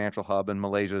the financial hub and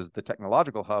Malaysia is the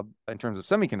technological hub in terms of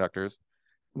semiconductors,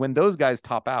 when those guys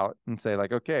top out and say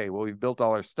like, okay, well, we've built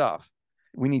all our stuff,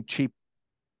 we need cheap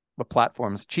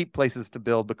platforms, cheap places to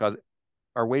build because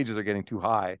our wages are getting too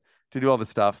high to do all this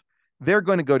stuff, they're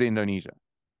going to go to Indonesia.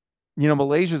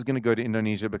 Malaysia is going to go to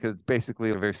Indonesia because it's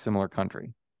basically a very similar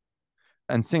country.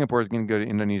 And Singapore is going to go to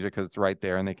Indonesia because it's right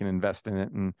there and they can invest in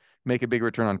it and make a big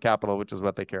return on capital, which is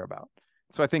what they care about.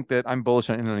 So I think that I'm bullish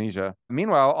on Indonesia.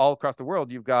 Meanwhile, all across the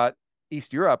world, you've got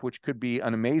East Europe, which could be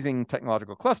an amazing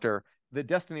technological cluster. The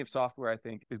destiny of software, I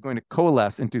think, is going to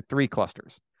coalesce into 3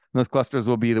 clusters. And those clusters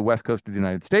will be the West Coast of the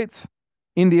United States,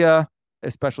 India,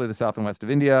 especially the south and west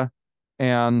of India,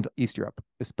 and East Europe,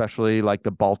 especially like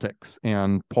the Baltics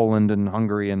and Poland and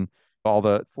Hungary and all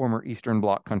the former Eastern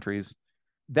Bloc countries.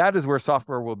 That is where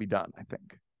software will be done, I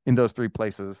think, in those 3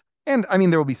 places. And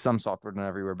there will be some software done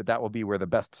everywhere, but that will be where the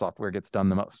best software gets done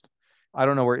the most. I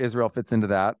don't know where Israel fits into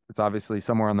that. It's obviously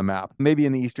somewhere on the map, maybe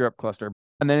in the East Europe cluster.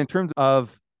 And then in terms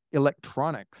of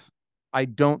electronics, I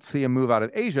don't see a move out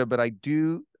of Asia, but I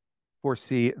do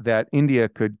foresee that India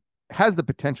has the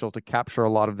potential to capture a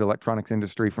lot of the electronics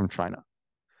industry from China.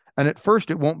 And at first,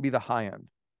 it won't be the high end.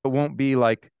 It won't be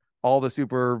like all the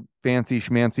super fancy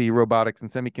schmancy robotics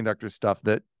and semiconductor stuff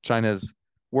that China's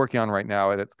working on right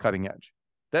now at its cutting edge.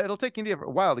 That it'll take India a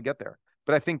while to get there.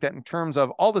 But I think that in terms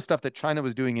of all the stuff that China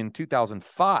was doing in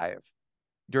 2005,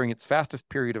 during its fastest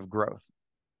period of growth,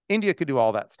 India could do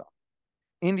all that stuff.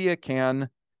 India can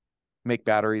make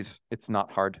batteries. It's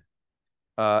not hard.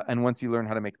 And once you learn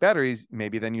how to make batteries,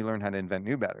 maybe then you learn how to invent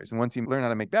new batteries. And once you learn how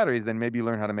to make batteries, then maybe you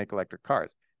learn how to make electric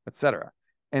cars, etc.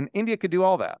 And India could do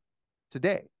all that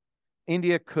today.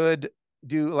 India could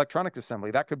do electronics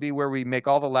assembly. That could be where we make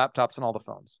all the laptops and all the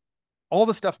phones. All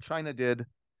the stuff China did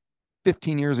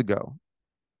 15 years ago,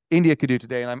 India could do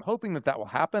today. And I'm hoping that will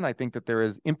happen. I think that there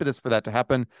is impetus for that to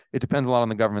happen. It depends a lot on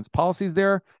the government's policies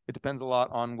there. It depends a lot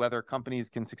on whether companies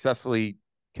can successfully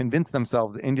convince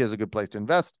themselves that India is a good place to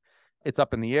invest. It's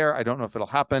up in the air. I don't know if it'll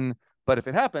happen. But if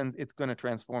it happens, it's going to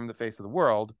transform the face of the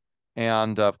world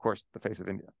and, of course, the face of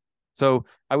India. So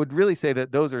I would really say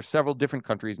that those are several different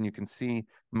countries, and you can see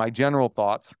my general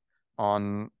thoughts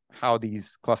on how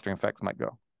these clustering effects might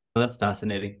go. Well, that's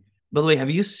fascinating. By the way, have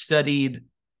you studied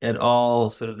at all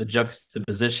sort of the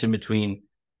juxtaposition between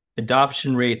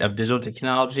adoption rate of digital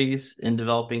technologies in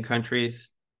developing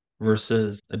countries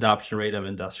versus adoption rate of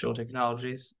industrial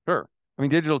technologies? Sure. I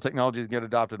mean, digital technologies get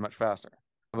adopted much faster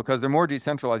because they're more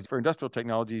decentralized. For industrial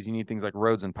technologies, you need things like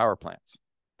roads and power plants,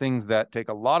 things that take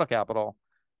a lot of capital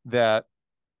that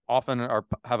often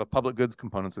have a public goods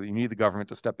component, so that you need the government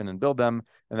to step in and build them.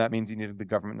 And that means you needed the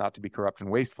government not to be corrupt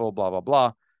and wasteful, blah, blah,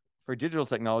 blah. For digital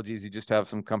technologies, you just have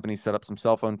some companies set up some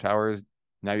cell phone towers.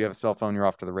 Now you have a cell phone, you're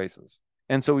off to the races.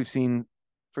 And so we've seen,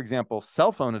 for example,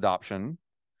 cell phone adoption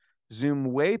zoom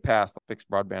way past the fixed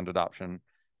broadband adoption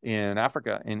in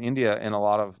Africa, in India, in a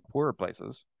lot of poorer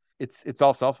places. It's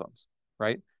all cell phones,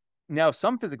 right? Now,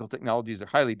 some physical technologies are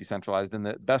highly decentralized, and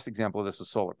the best example of this is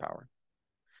solar power.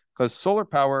 Because solar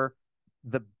power,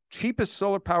 the cheapest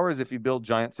solar power is if you build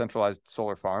giant centralized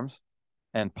solar farms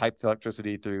and pipe the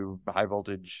electricity through high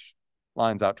voltage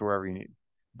lines out to wherever you need.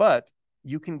 But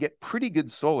you can get pretty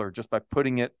good solar just by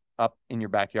putting it up in your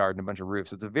backyard in a bunch of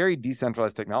roofs. It's a very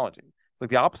decentralized technology. It's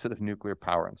like the opposite of nuclear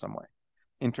power in some way.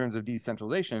 In terms of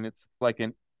decentralization, it's like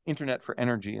an internet for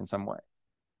energy in some way.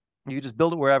 You just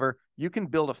build it wherever. You can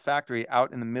build a factory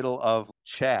out in the middle of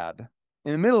Chad,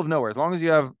 in the middle of nowhere, as long as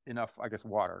you have enough, I guess,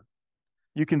 water.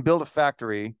 You can build a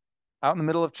factory out in the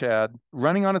middle of Chad,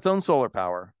 running on its own solar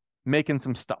power, making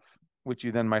some stuff, which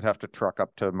you then might have to truck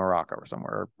up to Morocco or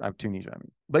somewhere, or Tunisia, I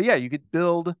mean. But yeah, you could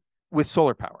build with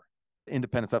solar power,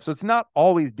 independent stuff. So it's not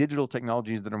always digital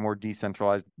technologies that are more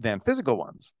decentralized than physical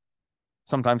ones.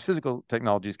 Sometimes physical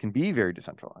technologies can be very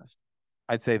decentralized.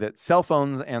 I'd say that cell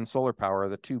phones and solar power are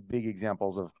the two big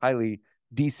examples of highly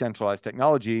decentralized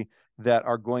technology that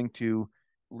are going to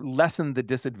lessen the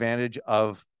disadvantage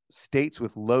of states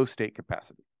with low state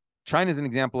capacity. China is an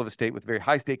example of a state with very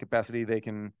high state capacity. They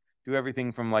can do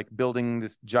everything from like building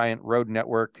this giant road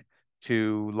network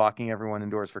to locking everyone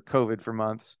indoors for COVID for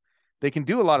months. They can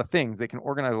do a lot of things. They can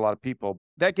organize a lot of people.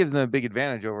 That gives them a big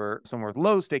advantage over somewhere with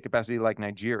low state capacity like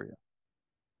Nigeria,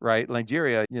 right?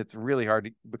 Nigeria, it's really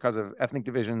hard because of ethnic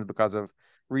divisions, because of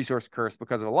resource curse,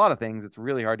 because of a lot of things. It's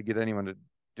really hard to get anyone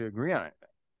to agree on anything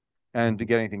and to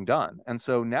get anything done. And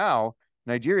so now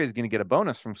Nigeria is going to get a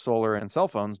bonus from solar and cell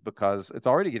phones because it's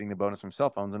already getting the bonus from cell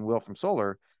phones and will from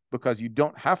solar, because you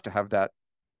don't have to have that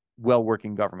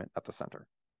well-working government at the center.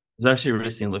 I was actually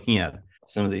recently looking at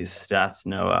some of these stats,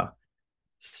 Noah.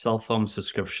 Cell phone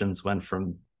subscriptions went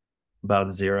from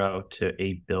about 0 to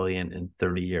 8 billion in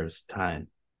 30 years' time.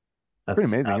 That's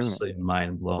pretty amazing, absolutely isn't it?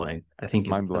 Mind-blowing. I think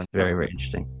it's mind-blowing. Very, very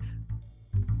interesting.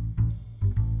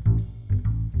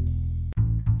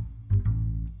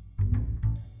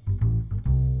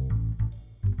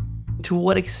 To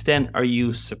what extent are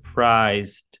you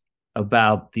surprised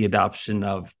about the adoption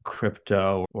of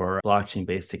crypto or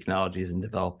blockchain-based technologies in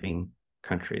developing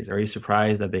countries? Are you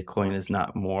surprised that Bitcoin is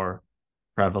not more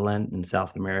prevalent in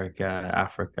South America,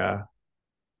 Africa,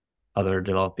 other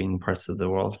developing parts of the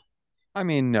world? I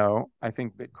mean, no. I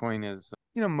think Bitcoin is,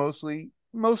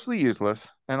 mostly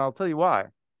useless, and I'll tell you why.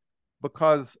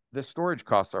 Because the storage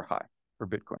costs are high for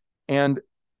Bitcoin, and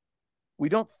we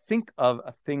don't think of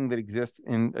a thing that exists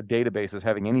in a database as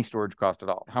having any storage cost at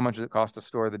all. How much does it cost to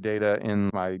store the data in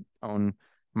my own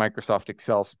Microsoft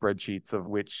Excel spreadsheets of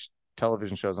which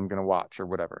television shows I'm going to watch or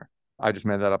whatever? I just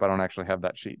made that up. I don't actually have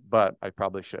that sheet, but I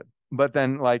probably should. But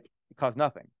then, it costs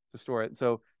nothing to store it.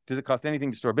 So does it cost anything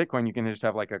to store Bitcoin? You can just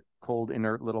have like a cold,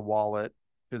 inert little wallet,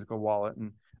 physical wallet,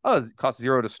 and it costs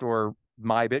 $0 to store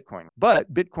my Bitcoin.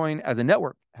 But Bitcoin as a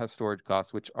network has storage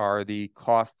costs, which are the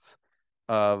costs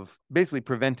of basically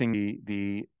preventing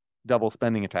the double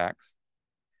spending attacks.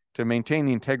 To maintain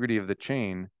the integrity of the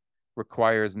chain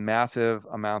requires massive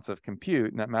amounts of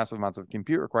compute, and that massive amounts of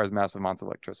compute requires massive amounts of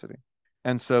electricity.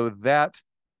 And so that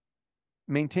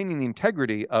maintaining the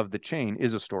integrity of the chain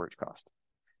is a storage cost.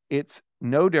 It's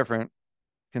no different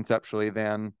conceptually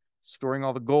than storing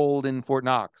all the gold in Fort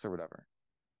Knox or whatever,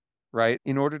 right?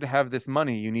 In order to have this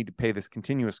money, you need to pay this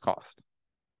continuous cost.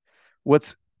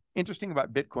 What's interesting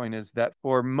about Bitcoin is that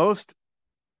for most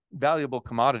valuable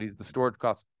commodities, the storage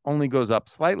cost only goes up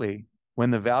slightly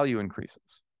when the value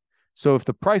increases. So if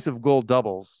the price of gold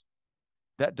doubles,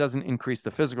 that doesn't increase the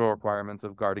physical requirements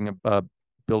of guarding a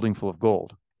building full of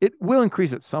gold. It will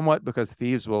increase it somewhat because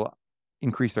thieves will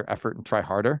increase their effort and try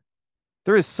harder.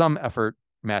 There is some effort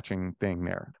matching thing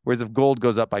there. Whereas if gold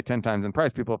goes up by 10 times in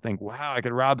price, people think, wow, I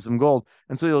could rob some gold.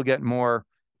 And so you'll get more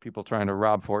people trying to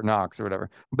rob Fort Knox or whatever.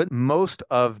 But most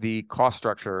of the cost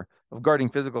structure of guarding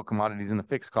physical commodities in the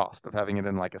fixed cost of having it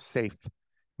in like a safe,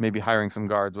 maybe hiring some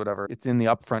guards, whatever. It's in the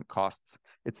upfront costs.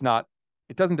 It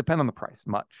doesn't depend on the price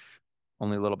much,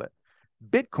 only a little bit.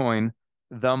 Bitcoin,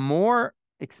 the more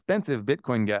expensive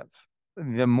Bitcoin gets,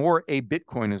 the more a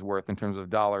Bitcoin is worth in terms of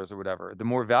dollars or whatever, the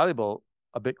more valuable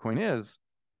a Bitcoin is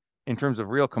in terms of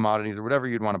real commodities or whatever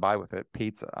you'd want to buy with it,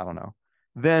 pizza, I don't know.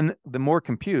 Then the more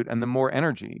compute and the more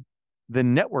energy the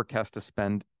network has to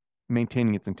spend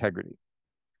maintaining its integrity.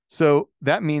 So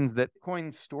that means that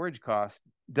Bitcoin's storage cost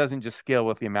doesn't just scale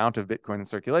with the amount of Bitcoin in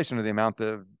circulation or the amount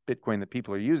of Bitcoin that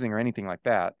people are using or anything like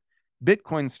that.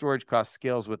 Bitcoin storage cost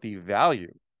scales with the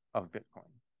value of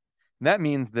Bitcoin. And that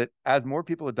means that as more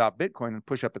people adopt Bitcoin and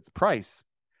push up its price,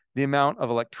 the amount of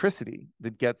electricity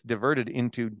that gets diverted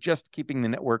into just keeping the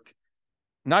network,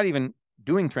 not even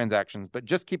doing transactions, but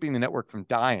just keeping the network from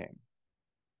dying,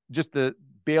 just the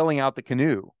bailing out the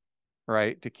canoe,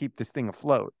 right, to keep this thing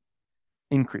afloat,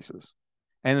 increases.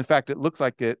 And in fact, it looks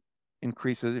like it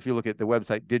increases. If you look at the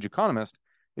website Digiconomist,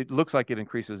 it looks like it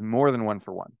increases more than 1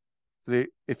 for 1. So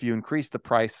if you increase the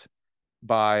price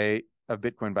of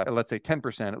Bitcoin by, let's say,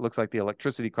 10%, it looks like the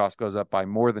electricity cost goes up by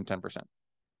more than 10%.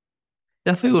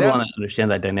 Definitely would want to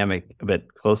understand that dynamic a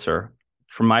bit closer.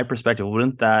 From my perspective,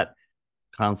 wouldn't that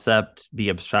concept be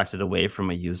abstracted away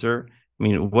from a user? I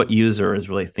mean, what user is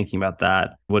really thinking about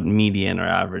that? What median or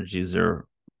average user,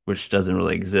 which doesn't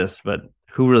really exist, but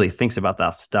who really thinks about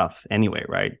that stuff anyway,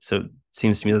 right? So it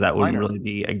seems to me that wouldn't really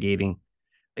be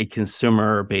a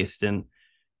consumer based in,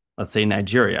 let's say,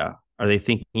 Nigeria. Are they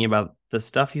thinking about this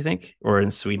stuff, you think? Or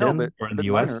in Sweden or in the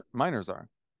US? Miners are.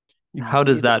 How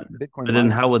does that, but then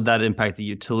how would that impact the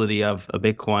utility of a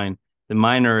Bitcoin? The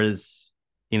miner is,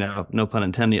 no pun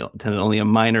intended, only a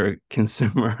minor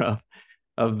consumer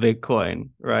of Bitcoin,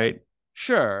 right?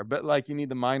 Sure, but you need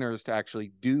the miners to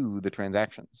actually do the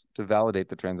transactions, to validate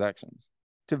the transactions.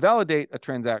 To validate a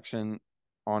transaction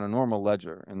on a normal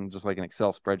ledger and just like an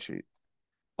Excel spreadsheet,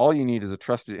 all you need is a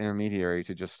trusted intermediary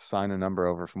to just sign a number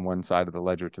over from one side of the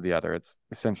ledger to the other. It's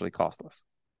essentially costless.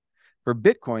 For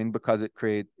Bitcoin, because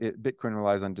Bitcoin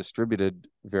relies on distributed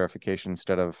verification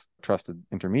instead of trusted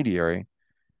intermediary.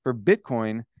 For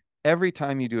Bitcoin, every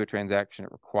time you do a transaction,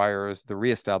 it requires the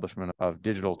reestablishment of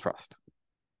digital trust.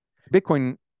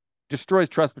 Bitcoin destroys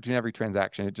trust between every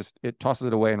transaction. It tosses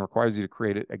it away and requires you to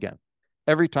create it again.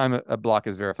 Every time a block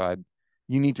is verified,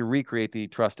 you need to recreate the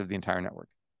trust of the entire network.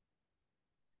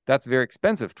 That's very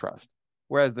expensive trust.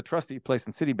 Whereas the trust that you place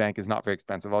in Citibank is not very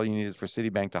expensive. All you need is for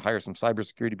Citibank to hire some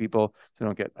cybersecurity people so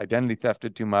don't get identity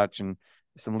thefted too much and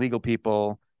some legal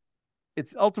people.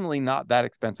 It's ultimately not that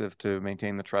expensive to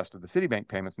maintain the trust of the Citibank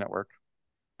payments network.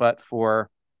 But for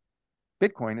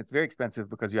Bitcoin, it's very expensive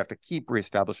because you have to keep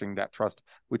reestablishing that trust,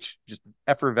 which just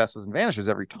effervesces and vanishes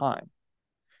every time.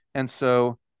 And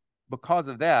so because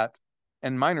of that,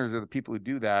 and miners are the people who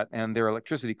do that, and their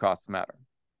electricity costs matter.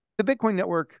 The Bitcoin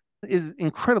network is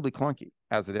incredibly clunky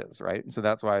as it is, right? So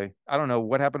that's why I don't know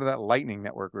what happened to that Lightning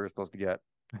network we were supposed to get,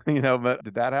 but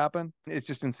did that happen? It's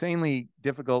just insanely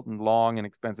difficult and long and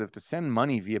expensive to send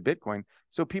money via Bitcoin.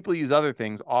 So people use other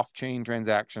things, off-chain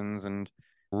transactions and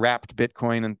wrapped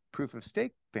Bitcoin and proof of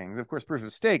stake things. Of course, proof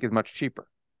of stake is much cheaper.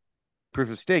 Proof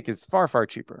of stake is far, far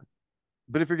cheaper.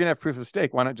 But if you're going to have proof of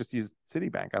stake, why not just use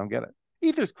Citibank? I don't get it.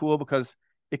 Ether's cool because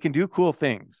it can do cool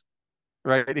things.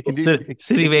 Right.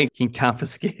 Citibank can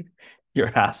confiscate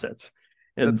your assets.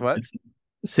 And that's what?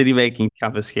 Citibank can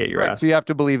confiscate your assets. So you have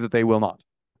to believe that they will not.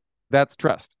 That's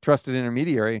trust. Trusted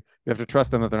intermediary. You have to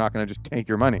trust them that they're not going to just take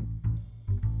your money.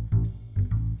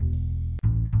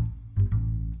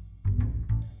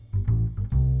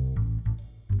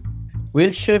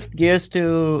 We'll shift gears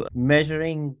to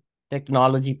measuring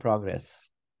technology progress.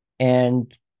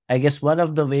 And I guess one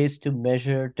of the ways to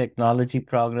measure technology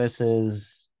progress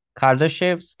is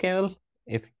Kardashev scale,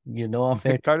 if you know of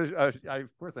it.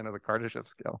 Of course, I know the Kardashev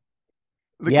scale.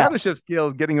 The Kardashev scale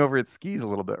is getting over its skis a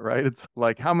little bit, right? It's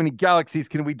like, how many galaxies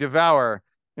can we devour?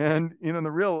 And in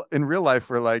real life,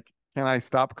 we're like, can I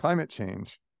stop climate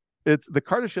change? The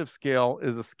Kardashev scale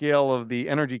is a scale of the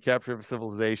energy capture of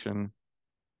civilization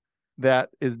that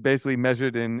is basically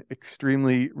measured in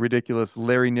extremely ridiculous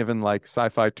Larry Niven-like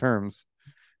sci-fi terms.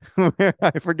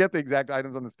 I forget the exact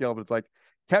items on the scale, but it's like,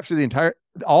 capture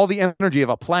all the energy of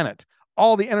a planet,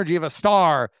 all the energy of a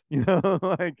star,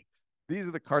 like these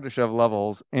are the Kardashev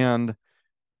levels. And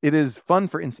it is fun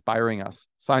for inspiring us.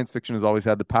 Science fiction has always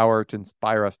had the power to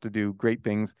inspire us to do great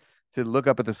things, to look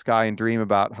up at the sky and dream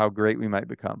about how great we might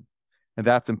become. And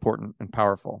that's important and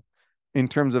powerful. In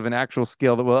terms of an actual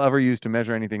scale that we'll ever use to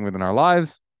measure anything within our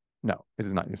lives, no, it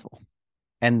is not useful.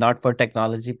 and not for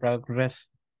technology progress?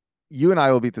 You and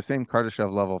I will be at the same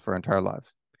Kardashev level for our entire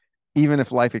lives, even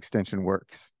if life extension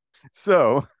works.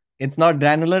 So It's not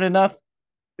granular enough?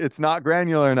 it's not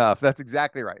granular enough. That's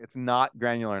exactly right. It's not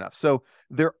granular enough. So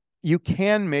you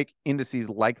can make indices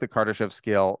like the Kardashev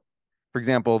scale. For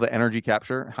example, the energy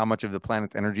capture, how much of the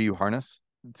planet's energy you harness.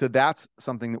 So that's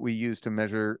something that we use to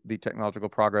measure the technological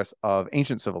progress of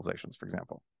ancient civilizations, for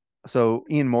example. So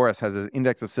Ian Morris has an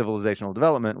index of civilizational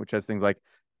development, which has things like,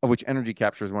 of which energy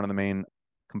capture is one of the main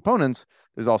components.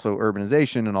 There's also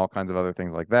urbanization and all kinds of other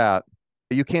things like that.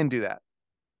 You can do that.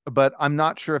 But I'm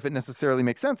not sure if it necessarily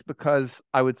makes sense, because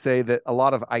I would say that a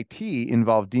lot of IT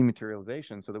involved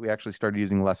dematerialization so that we actually started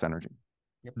using less energy.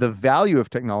 Yep. The value of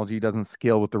technology doesn't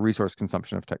scale with the resource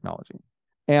consumption of technology.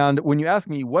 And when you ask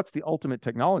me what's the ultimate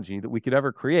technology that we could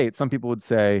ever create, some people would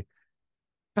say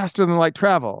faster than light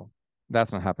travel.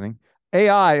 That's not happening.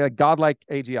 AI, a godlike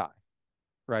AGI,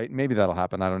 right? Maybe that'll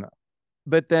happen. I don't know.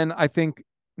 But then I think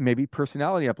maybe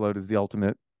personality upload is the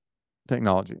ultimate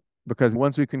technology. Because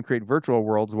once we can create virtual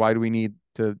worlds, why do we need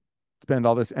to spend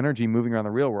all this energy moving around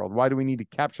the real world? Why do we need to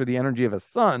capture the energy of a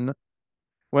sun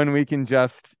when we can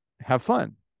just have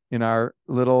fun in our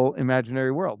little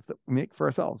imaginary worlds that we make for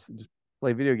ourselves? Just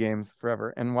play video games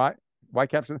forever. And why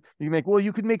capture them?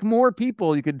 You could make more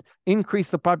people. You could increase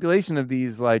the population of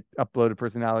these like uploaded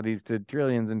personalities to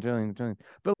trillions and trillions and trillions.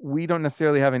 But we don't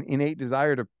necessarily have an innate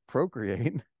desire to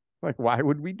procreate. Like, why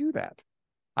would we do that?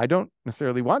 I don't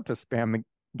necessarily want to spam the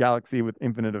galaxy with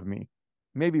infinite of me.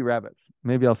 Maybe rabbits.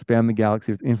 Maybe I'll spam the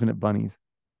galaxy with infinite bunnies.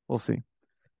 We'll see.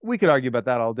 We could argue about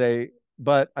that all day,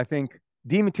 but I think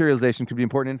dematerialization could be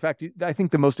important. In fact, I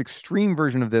think the most extreme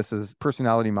version of this is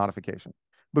personality modification.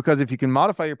 Because if you can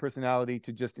modify your personality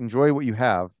to just enjoy what you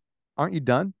have, aren't you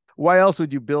done? Why else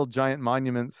would you build giant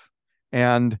monuments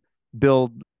and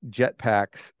build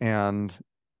jetpacks and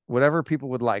whatever people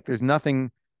would like? There's nothing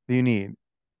that you need.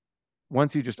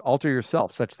 Once you just alter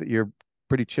yourself such that you're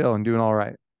pretty chill and doing all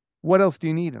right, what else do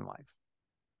you need in life?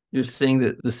 You're saying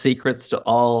that the secrets to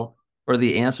all, or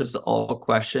the answers to all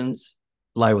questions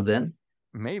lie within?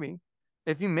 Maybe.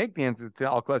 If you make the answers to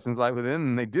all questions lie within,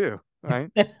 then they do, right?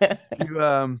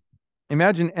 You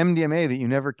imagine MDMA that you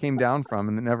never came down from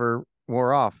and that never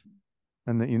wore off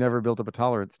and that you never built up a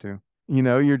tolerance to.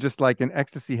 You're just like an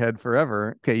ecstasy head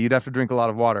forever. Okay, you'd have to drink a lot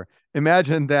of water.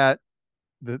 Imagine that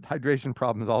the hydration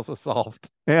problem is also solved.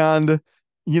 And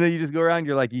you just go around,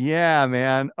 you're like, yeah,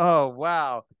 man. Oh,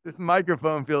 wow. This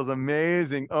microphone feels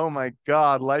amazing. Oh my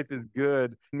God, life is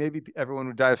good. Maybe everyone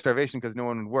would die of starvation because no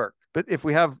one would work. But if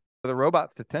we have the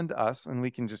robots to tend to us and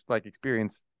we can just like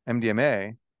experience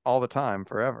MDMA all the time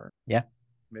forever. Yeah.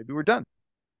 Maybe we're done.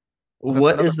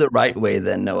 What is the right way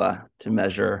then, Noah, to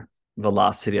measure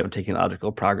velocity of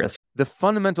technological progress? The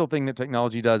fundamental thing that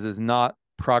technology does is not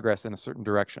progress in a certain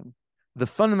direction. The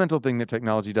fundamental thing that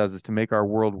technology does is to make our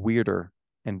world weirder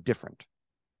and different.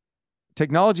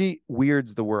 Technology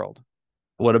weirds the world.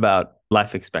 What about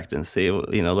life expectancy?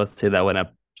 Let's say that went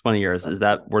up 20 years. Is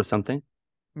that worth something?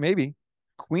 Maybe.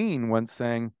 Queen once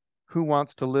sang, "Who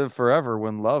wants to live forever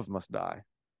when love must die?"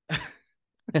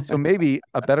 So maybe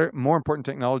a better, more important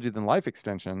technology than life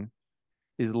extension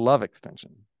is love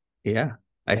extension. Yeah,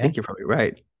 I think you're probably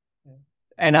right.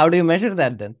 And how do you measure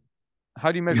that then?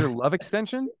 How do you measure love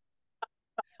extension?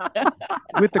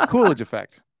 With the Coolidge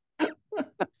effect.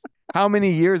 How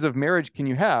many years of marriage can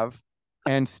you have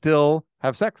and still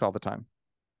have sex all the time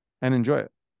and enjoy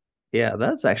it? Yeah,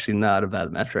 that's actually not a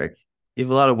bad metric. You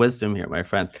have a lot of wisdom here, my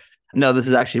friend. No, this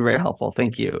is actually very helpful.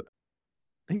 Thank you.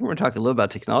 I think we're going to talk a little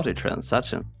about technology trends,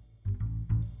 Sachin.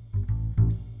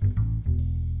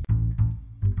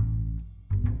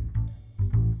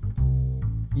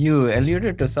 You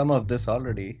alluded to some of this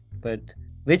already, but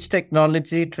which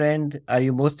technology trend are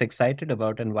you most excited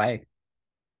about and why?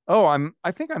 Oh,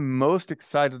 I think I'm most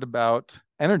excited about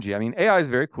energy. I mean, AI is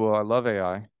very cool. I love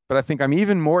AI, but I think I'm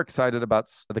even more excited about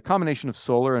the combination of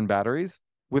solar and batteries,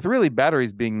 with really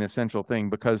batteries being the essential thing,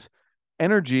 because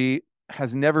energy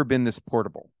has never been this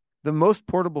portable. The most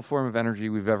portable form of energy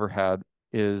we've ever had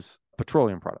is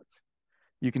petroleum products.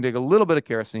 You can take a little bit of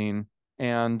kerosene,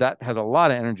 and that has a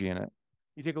lot of energy in it.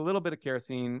 You take a little bit of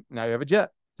kerosene, now you have a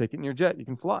jet. Take it in your jet, you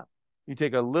can fly. You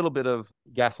take a little bit of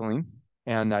gasoline,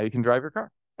 and now you can drive your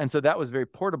car. And so that was very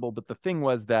portable. But the thing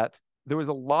was that there was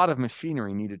a lot of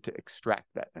machinery needed to extract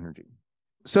that energy.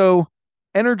 So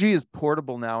energy is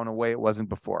portable now in a way it wasn't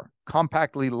before.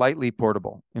 Compactly, lightly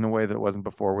portable in a way that it wasn't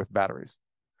before with batteries.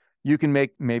 You can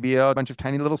make maybe a bunch of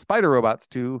tiny little spider robots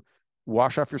to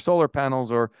wash off your solar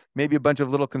panels, or maybe a bunch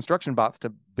of little construction bots to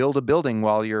build a building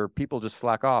while your people just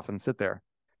slack off and sit there.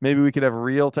 Maybe we could have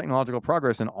real technological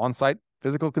progress in on-site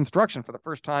physical construction for the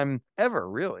first time ever,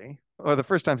 really, or the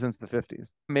first time since the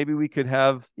 50s. Maybe we could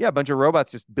have, a bunch of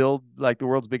robots just build like the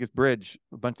world's biggest bridge,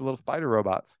 a bunch of little spider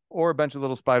robots, or a bunch of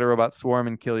little spider robots swarm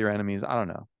and kill your enemies. I don't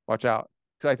know. Watch out.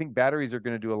 So I think batteries are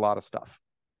going to do a lot of stuff.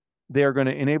 They are going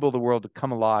to enable the world to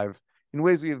come alive in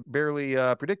ways we have barely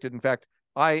predicted. In fact,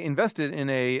 I invested in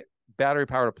a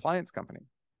battery-powered appliance company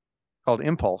called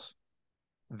Impulse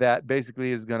that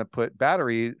basically is going to put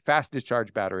fast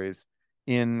discharge batteries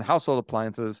in household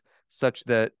appliances such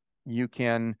that you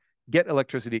can get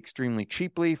electricity extremely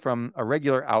cheaply from a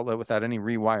regular outlet without any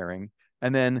rewiring,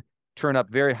 and then turn up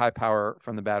very high power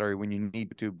from the battery when you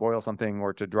need to boil something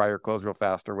or to dry your clothes real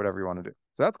fast or whatever you want to do.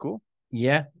 So that's cool.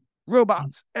 Yeah.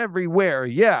 Robots everywhere.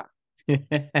 Yeah.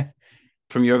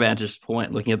 From your vantage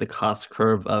point, looking at the cost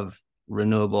curve of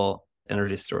renewable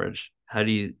energy storage, how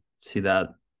do you see that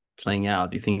playing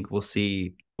out? Do you think we'll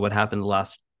see what happened the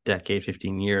last decade,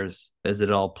 15 years? Is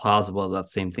it all plausible that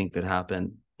same thing could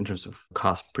happen in terms of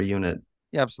cost per unit?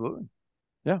 Yeah, absolutely.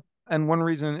 Yeah. And one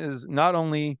reason is not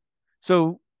only,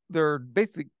 so there are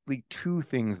basically two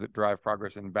things that drive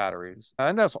progress in batteries,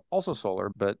 and that's also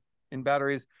solar, but in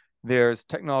batteries, there's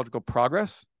technological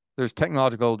progress, there's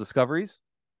technological discoveries,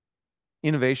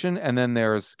 innovation, and then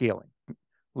there's scaling.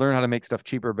 Learn how to make stuff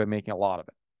cheaper by making a lot of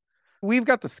it. We've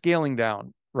got the scaling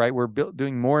down, right? We're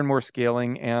doing more and more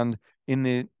scaling. And in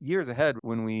the years ahead,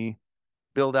 when we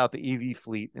build out the EV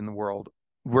fleet in the world,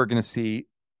 we're going to see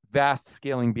vast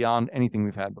scaling beyond anything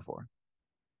we've had before.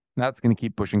 And that's going to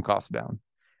keep pushing costs down.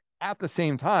 At the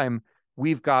same time,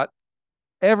 we've got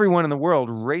everyone in the world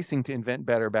racing to invent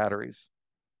better batteries,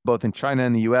 both in China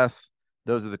and the US.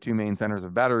 Those are the two main centers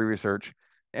of battery research.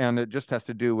 And it just has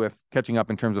to do with catching up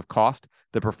in terms of cost.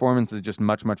 The performance is just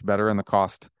much, much better, and the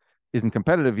cost isn't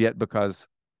competitive yet because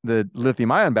the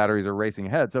lithium-ion batteries are racing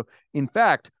ahead. So, in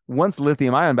fact, once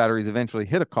lithium-ion batteries eventually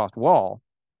hit a cost wall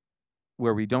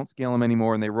where we don't scale them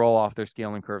anymore and they roll off their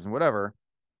scaling curves and whatever,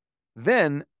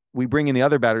 then we bring in the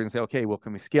other batteries and say, okay, well,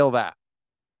 can we scale that?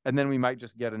 And then we might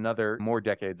just get another more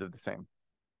decades of the same.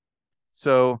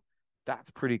 So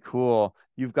that's pretty cool.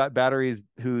 You've got batteries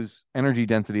whose energy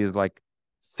density is like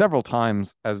several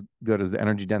times as good as the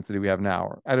energy density we have now.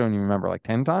 Or I don't even remember, like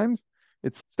 10 times.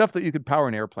 It's stuff that you could power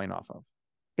an airplane off of.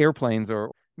 Airplanes,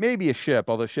 or maybe a ship,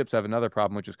 although ships have another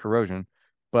problem, which is corrosion.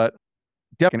 But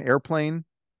an airplane,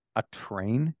 a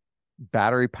train,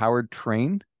 battery-powered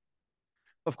train.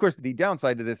 Of course, the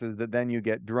downside to this is that then you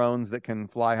get drones that can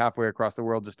fly halfway across the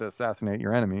world just to assassinate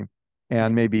your enemy.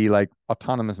 And maybe like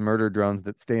autonomous murder drones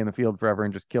that stay in the field forever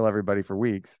and just kill everybody for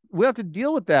weeks. We'll have to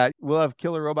deal with that. We'll have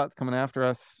killer robots coming after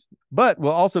us, but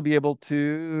we'll also be able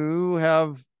to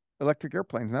have electric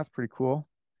airplanes, and that's pretty cool.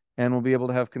 And we'll be able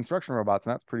to have construction robots,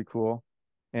 and that's pretty cool.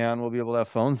 And we'll be able to have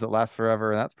phones that last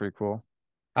forever, and that's pretty cool.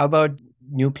 How about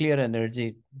nuclear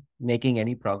energy making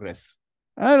any progress?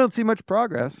 I don't see much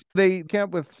progress. They came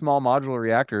up with small modular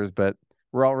reactors, but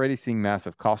we're already seeing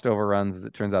massive cost overruns. As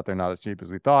it turns out, they're not as cheap as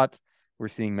we thought. We're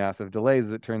seeing massive delays.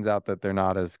 It turns out that they're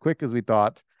not as quick as we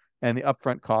thought. And the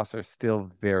upfront costs are still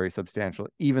very substantial,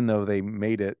 even though they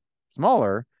made it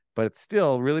smaller, but it's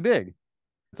still really big.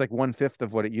 It's like 1/5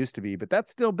 of what it used to be, but that's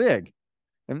still big.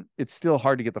 And it's still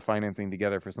hard to get the financing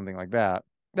together for something like that.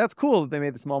 That's cool that they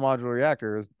made the small modular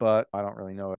reactors, but I don't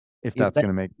really know if that's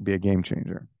going to be a game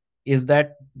changer. Is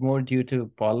that more due to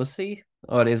policy,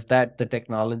 or is that the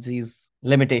technology's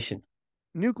limitation?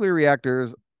 Nuclear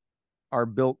reactors are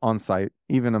built on site,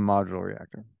 even a modular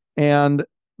reactor. And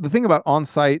the thing about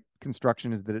on-site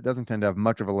construction is that it doesn't tend to have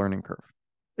much of a learning curve.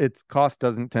 Its cost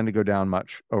doesn't tend to go down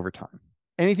much over time.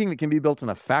 Anything that can be built in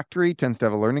a factory tends to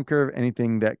have a learning curve.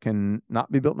 Anything that can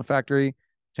not be built in a factory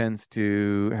tends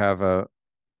to have a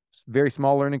very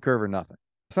small learning curve or nothing.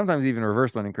 Sometimes even a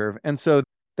reverse learning curve. And so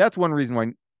that's one reason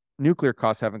why nuclear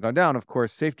costs haven't gone down. Of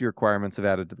course, safety requirements have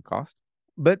added to the cost.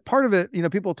 But part of it,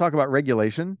 people talk about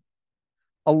regulation.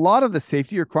 A lot of the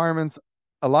safety requirements,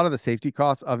 a lot of the safety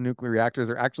costs of nuclear reactors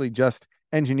are actually just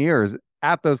engineers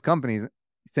at those companies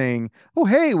saying, oh,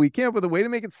 hey, we came up with a way to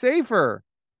make it safer.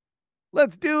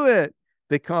 Let's do it.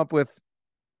 They come up with,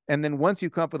 and then once you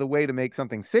come up with a way to make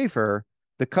something safer,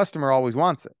 the customer always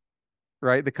wants it,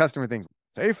 right? The customer thinks,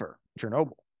 safer,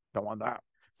 Chernobyl, don't want that.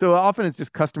 So often it's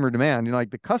just customer demand. Like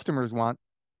the customers want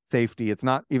safety. It's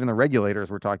not even the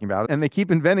regulators we're talking about. And they keep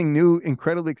inventing new,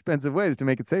 incredibly expensive ways to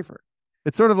make it safer.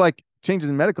 It's sort of like changes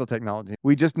in medical technology.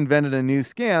 We just invented a new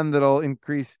scan that'll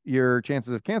increase your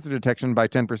chances of cancer detection by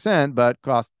 10%, but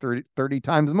cost 30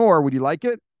 times more. Would you like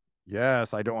it?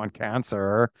 Yes, I don't want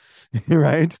cancer,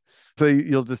 right? So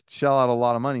you'll just shell out a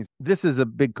lot of money. This is a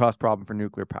big cost problem for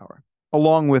nuclear power,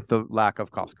 along with the lack of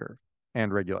cost curve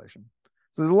and regulation.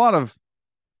 So there's a lot of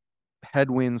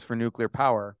headwinds for nuclear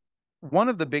power. One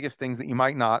of the biggest things that you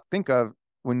might not think of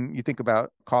when you think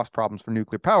about cost problems for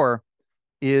nuclear power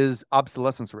is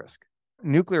obsolescence risk.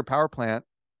 Nuclear power plant,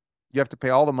 you have to pay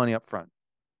all the money up front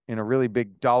in a really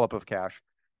big dollop of cash,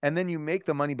 and then you make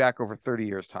the money back over 30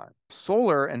 years' time.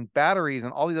 Solar and batteries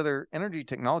and all these other energy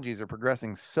technologies are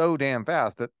progressing so damn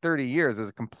fast that 30 years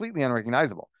is completely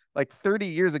unrecognizable. Like 30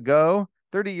 years ago,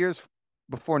 30 years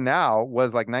before now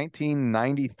was like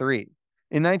 1993.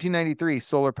 In 1993,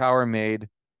 solar power made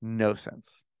no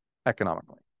sense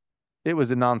economically. It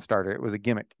was a non-starter. It was a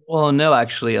gimmick. Well, no,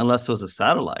 actually, unless it was a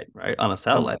satellite, right? On a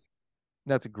satellite.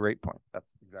 That's a great point. That's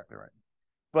exactly right.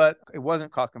 But it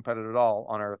wasn't cost competitive at all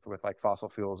on Earth with like fossil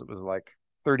fuels. It was like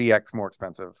 30x more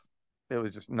expensive. It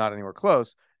was just not anywhere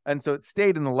close. And so it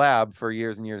stayed in the lab for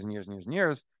years and years and years and years and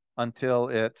years until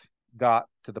it got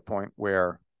to the point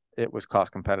where it was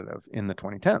cost competitive in the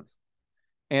 2010s.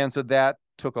 And so that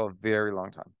took a very long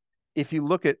time. If you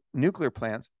look at nuclear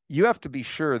plants, you have to be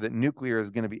sure that nuclear is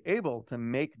going to be able to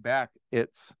make back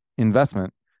its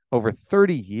investment over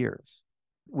 30 years,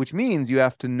 which means you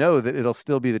have to know that it'll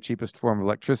still be the cheapest form of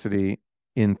electricity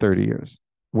in 30 years.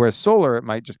 Whereas solar, it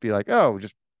might just be like, oh,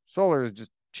 just solar is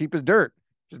just cheap as dirt.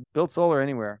 Just build solar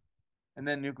anywhere. And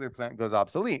then nuclear plant goes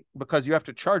obsolete because you have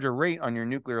to charge a rate on your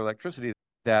nuclear electricity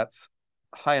that's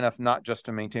high enough not just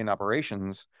to maintain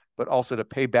operations, but also to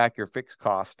pay back your fixed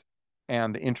cost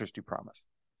and the interest you promised.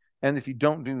 And if you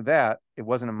don't do that, it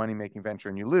wasn't a money-making venture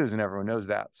and you lose, and everyone knows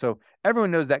that. So everyone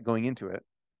knows that going into it,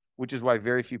 which is why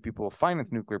very few people will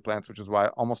finance nuclear plants, which is why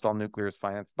almost all nuclear is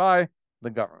financed by the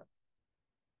government.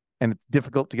 And it's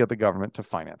difficult to get the government to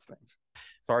finance things.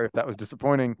 Sorry if that was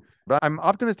disappointing, but I'm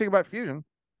optimistic about fusion.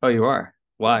 Oh, you are?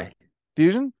 Why?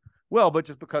 Fusion? Well, but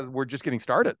just because we're just getting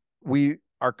started. We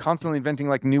are constantly inventing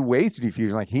like new ways to do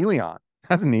fusion, like Helion.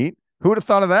 That's neat. Who would have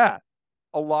thought of that?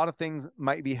 A lot of things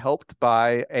might be helped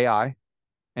by AI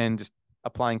and just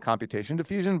applying computation to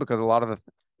fusion, because a lot of the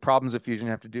problems of fusion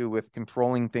have to do with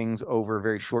controlling things over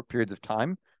very short periods of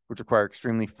time, which require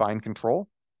extremely fine control.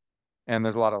 And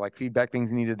there's a lot of like feedback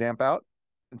things you need to damp out.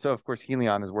 And so, of course,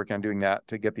 Helion is working on doing that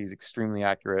to get these extremely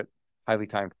accurate, highly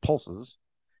timed pulses.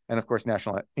 And of course,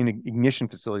 National Ignition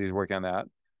Facility is working on that.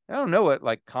 And I don't know what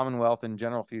like Commonwealth and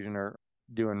General Fusion are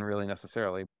doing really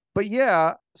necessarily. But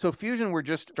yeah, so fusion, we're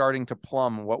just starting to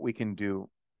plumb what we can do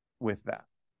with that.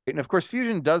 And of course,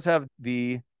 fusion does have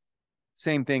the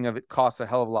same thing of it costs a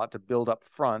hell of a lot to build up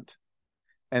front,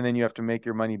 and then you have to make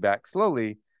your money back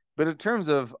slowly. But in terms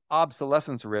of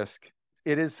obsolescence risk,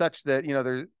 it is such that, you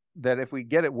know, that if we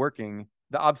get it working,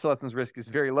 the obsolescence risk is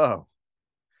very low.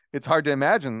 It's hard to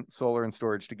imagine solar and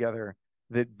storage together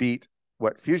that beat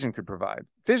what fusion could provide.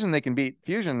 Fission, they can beat.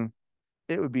 Fusion,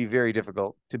 it would be very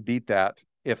difficult to beat that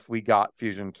if we got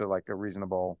fusion to like a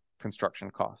reasonable construction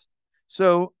cost.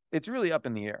 So it's really up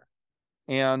in the air.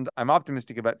 And I'm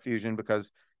optimistic about fusion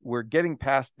because we're getting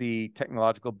past the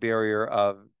technological barrier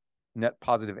of net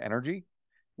positive energy.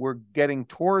 We're getting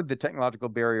toward the technological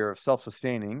barrier of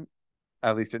self-sustaining,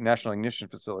 at least at National Ignition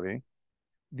Facility.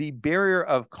 The barrier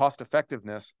of cost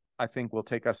effectiveness, I think, will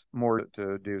take us more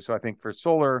to do. So I think for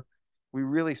solar, we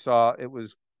really saw it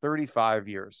was 35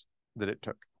 years that it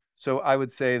took. So I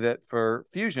would say that for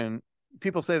fusion,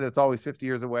 people say that it's always 50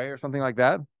 years away or something like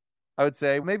that. I would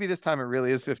say maybe this time it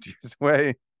really is 50 years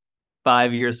away.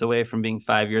 5 years away from being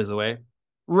 5 years away.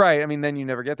 Right. I mean, then you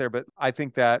never get there. But I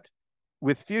think that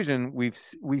with fusion, we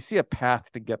see a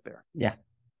path to get there. Yeah.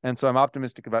 And so I'm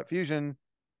optimistic about fusion.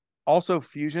 Also,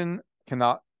 fusion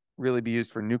cannot really be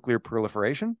used for nuclear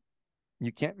proliferation.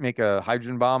 You can't make a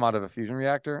hydrogen bomb out of a fusion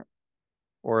reactor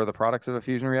or the products of a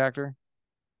fusion reactor.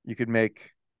 You could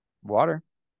make water,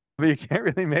 but you can't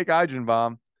really make a hydrogen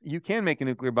bomb. You can make a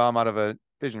nuclear bomb out of a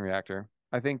fission reactor.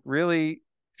 I think really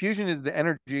fusion is the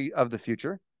energy of the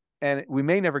future, and we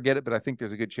may never get it, but I think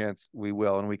there's a good chance we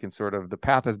will, and we can sort of, the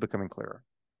path is becoming clearer.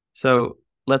 So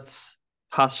let's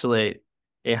postulate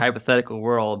a hypothetical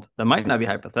world that might not be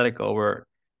hypothetical, where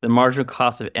the marginal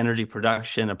cost of energy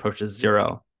production approaches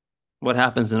zero. What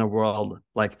happens in a world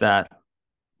like that?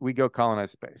 We go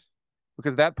colonize space.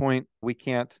 Because at that point, we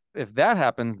can't, if that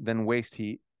happens, then waste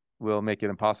heat will make it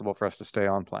impossible for us to stay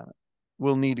on planet.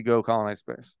 We'll need to go colonize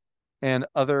space. And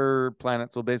other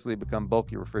planets will basically become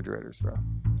bulky refrigerators for us.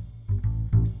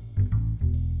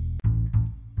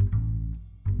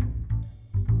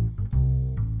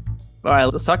 All right,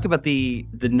 let's talk about the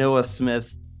Noah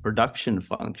Smith production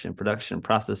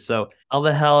process. So how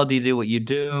the hell do you do what you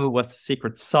do? What's the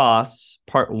secret sauce?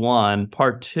 Part one.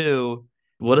 Part two,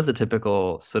 what does a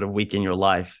typical sort of week in your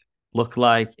life look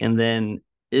like? And then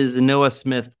is the Noah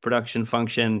Smith production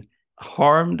function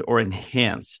harmed or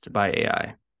enhanced by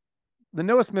AI? The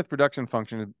Noah Smith production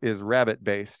function is rabbit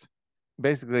based.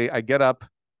 Basically, I get up,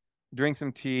 drink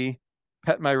some tea,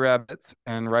 pet my rabbits,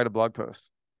 and write a blog post.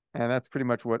 And that's pretty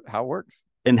much how it works.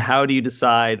 And how do you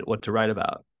decide what to write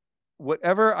about?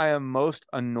 Whatever I am most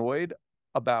annoyed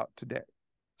about today.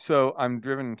 So I'm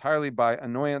driven entirely by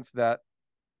annoyance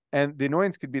and the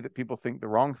annoyance could be that people think the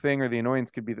wrong thing, or the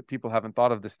annoyance could be that people haven't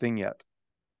thought of this thing yet.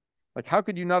 Like, how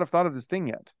could you not have thought of this thing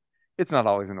yet? It's not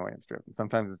always annoyance driven.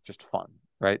 Sometimes it's just fun,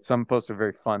 right? Some posts are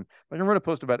very fun. Like, I wrote a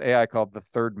post about AI called The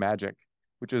Third Magic,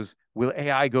 which is, will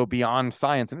AI go beyond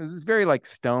science? And it was this very like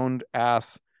stoned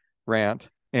ass rant.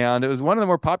 And it was one of the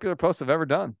more popular posts I've ever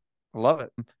done. I love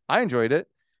it. I enjoyed it.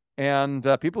 And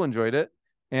people enjoyed it.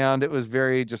 And it was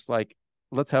very just like,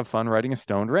 let's have fun writing a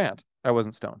stoned rant. I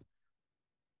wasn't stoned.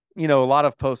 A lot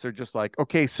of posts are just like,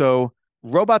 okay, so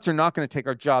robots are not going to take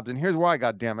our jobs. And here's why,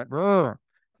 God damn it.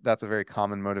 That's a very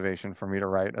common motivation for me to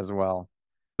write as well.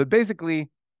 But basically,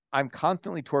 I'm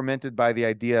constantly tormented by the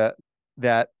idea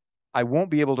that I won't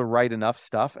be able to write enough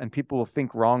stuff and people will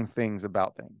think wrong things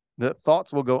about things. The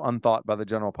thoughts will go unthought by the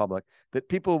general public, that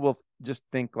people will just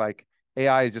think like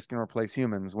AI is just going to replace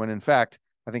humans, when in fact,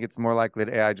 I think it's more likely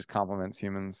that AI just complements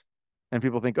humans. And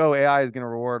people think, oh, AI is going to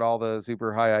reward all the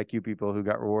super high IQ people who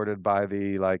got rewarded by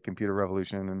the like computer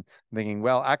revolution, and thinking,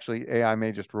 well, actually, AI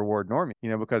may just reward normies,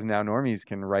 because now normies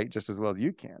can write just as well as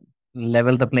you can.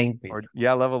 Level the playing field.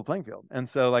 Level the playing field. And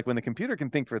so like when the computer can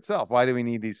think for itself, why do we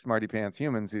need these smarty pants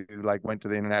humans who like went to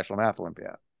the International Math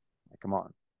Olympiad? Like, come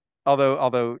on.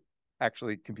 Although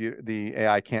actually the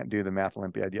AI can't do the Math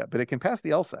Olympiad yet, but it can pass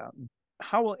the LSAT.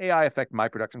 How will AI affect my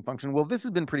production function? Well, this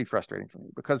has been pretty frustrating for me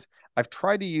because I've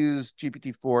tried to use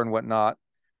GPT-4 and whatnot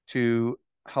to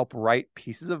help write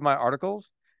pieces of my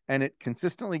articles, and it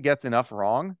consistently gets enough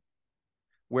wrong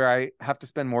where I have to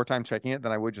spend more time checking it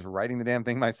than I would just writing the damn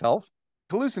thing myself.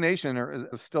 Hallucination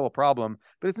is still a problem,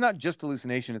 but it's not just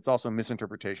hallucination, it's also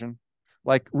misinterpretation.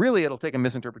 Like, really, it'll take a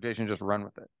misinterpretation and just run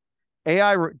with it.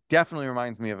 AI definitely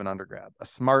reminds me of an undergrad, a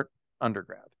smart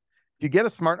undergrad. If you get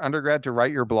a smart undergrad to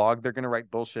write your blog, they're going to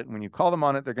write bullshit. And when you call them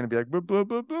on it, they're going to be like, blah, blah,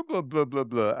 blah, blah, blah, blah, blah,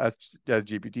 blah, as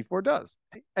GPT-4 does.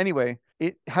 Anyway,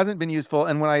 it hasn't been useful.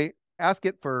 And when I ask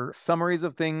it for summaries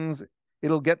of things,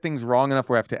 it'll get things wrong enough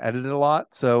where I have to edit it a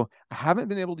lot. So I haven't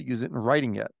been able to use it in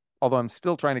writing yet, although I'm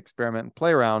still trying to experiment and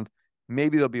play around.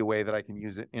 Maybe there'll be a way that I can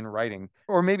use it in writing,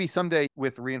 or maybe someday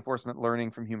with reinforcement learning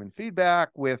from human feedback,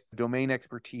 with domain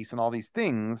expertise and all these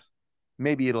things,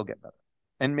 maybe it'll get better.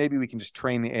 And maybe we can just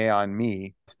train the AI on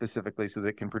me specifically so that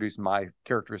it can produce my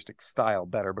characteristic style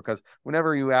better. Because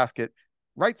whenever you ask it,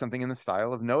 write something in the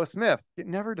style of Noah Smith, it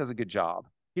never does a good job.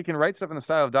 He can write stuff in the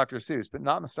style of Dr. Seuss, but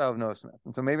not in the style of Noah Smith.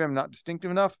 And so maybe I'm not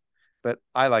distinctive enough, but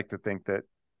I like to think that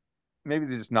maybe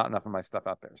there's just not enough of my stuff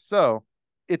out there. So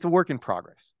it's a work in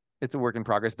progress. It's a work in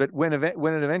progress. But when it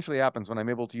eventually happens, when I'm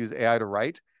able to use AI to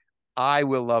write, I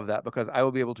will love that because I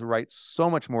will be able to write so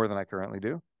much more than I currently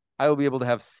do. I will be able to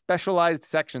have specialized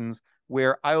sections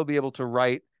where I will be able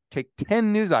to take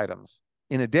 10 news items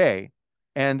in a day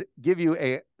and give you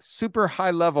a super high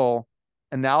level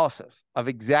analysis of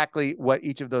exactly what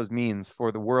each of those means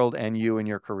for the world and you and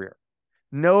your career.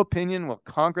 No opinion will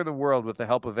conquer the world with the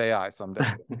help of AI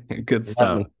someday. Good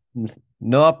stuff.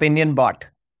 No opinion bot.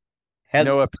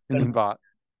 No opinion bot.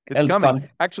 It's coming.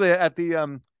 Actually, at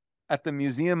the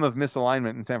Museum of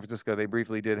Misalignment in San Francisco, they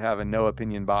briefly did have a no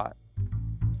opinion bot.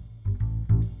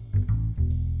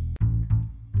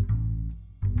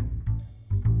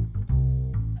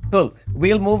 Cool.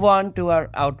 We'll move on to our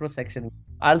outro section.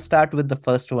 I'll start with the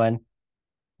first one.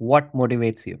 What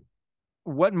motivates you?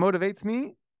 What motivates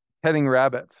me? Petting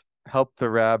rabbits. Help the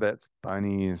rabbits,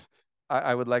 bunnies.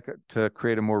 I would like to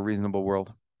create a more reasonable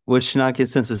world. Which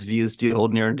non-consensus views do you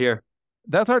hold near and dear?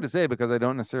 That's hard to say because I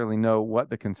don't necessarily know what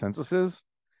the consensus is.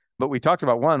 But we talked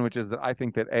about one, which is that I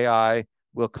think that AI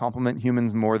will complement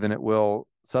humans more than it will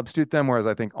substitute them, whereas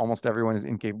I think almost everyone is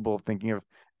incapable of thinking of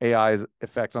AI's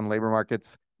effect on labor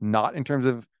markets, not in terms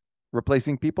of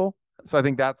replacing people. So I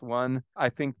think that's one. I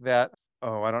think that,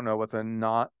 I don't know what's a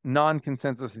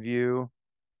non-consensus view.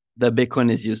 That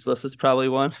Bitcoin is useless is probably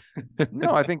one.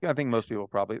 No, I think most people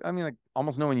probably, like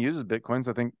almost no one uses Bitcoins.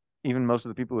 I think even most of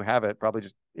the people who have it probably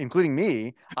just, including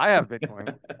me, I have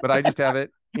Bitcoin, but I just have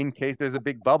it in case there's a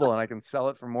big bubble and I can sell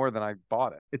it for more than I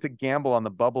bought it. It's a gamble on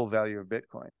the bubble value of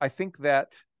Bitcoin. I think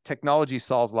that technology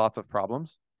solves lots of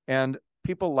problems, and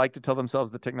people like to tell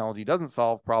themselves that technology doesn't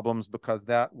solve problems because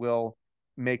that will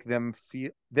make them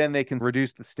feel, then they can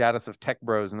reduce the status of tech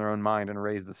bros in their own mind and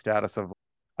raise the status of,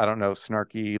 I don't know,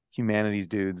 snarky humanities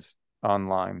dudes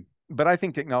online. But I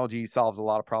think technology solves a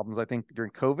lot of problems. I think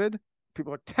during COVID,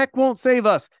 people are like, tech won't save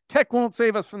us. Tech won't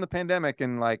save us from the pandemic.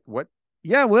 And like, what?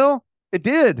 Yeah, it will. It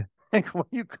did. Like what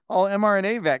you call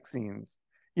mRNA vaccines.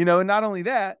 And not only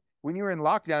that, when you were in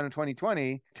lockdown in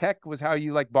 2020, tech was how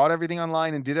you like bought everything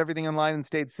online and did everything online and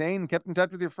stayed sane and kept in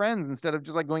touch with your friends instead of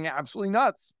just like going absolutely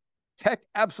nuts. Tech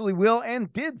absolutely will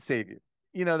and did save you.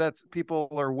 That's people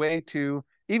are way too,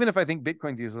 even if I think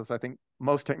Bitcoin's useless, I think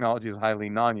most technology is highly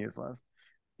non-useless.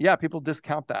 Yeah, people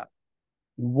discount that.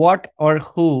 What or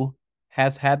who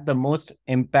has had the most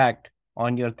impact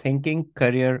on your thinking,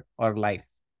 career, or life?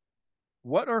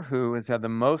 What or who has had the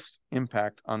most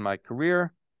impact on my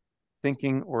career,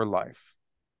 thinking, or life?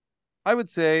 I would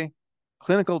say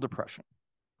clinical depression.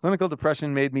 Clinical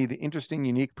depression made me the interesting,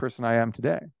 unique person I am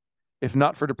today. If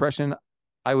not for depression,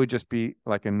 I would just be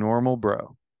like a normal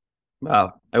bro.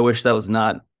 Wow. I wish that was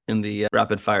not in the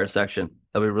rapid fire section.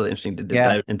 That'd be really interesting to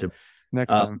dive into.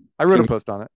 Next time. I wrote a post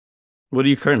on it. What are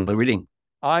you currently reading?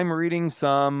 I'm reading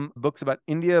some books about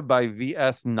India by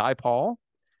V.S. Naipaul.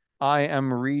 I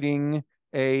am reading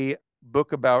a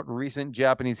book about recent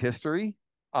Japanese history.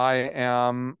 I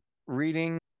am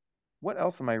reading, what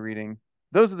else am I reading?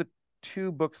 Those are the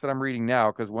two books that I'm reading now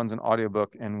because one's an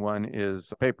audiobook and one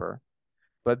is paper.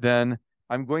 But then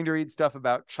I'm going to read stuff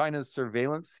about China's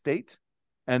surveillance state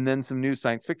and then some new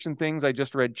science fiction things. I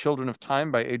just read Children of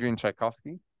Time by Adrian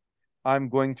Tchaikovsky. I'm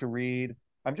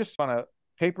just on a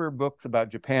paper books about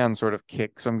Japan sort of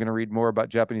kick. So I'm going to read more about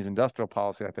Japanese industrial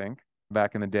policy, I think,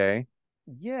 back in the day.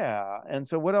 Yeah. And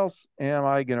so what else am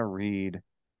I going to read?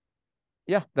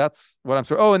 Yeah, that's what I'm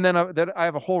sort of. Oh, and then I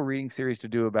have a whole reading series to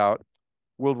do about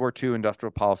World War II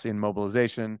industrial policy and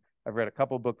mobilization. I've read a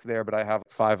couple books there, but I have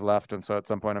 5 left. And so at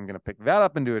some point, I'm going to pick that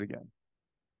up and do it again.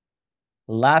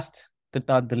 Last but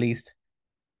not the least,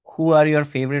 who are your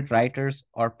favorite writers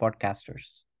or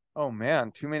podcasters? Oh,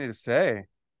 man, too many to say.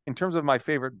 In terms of my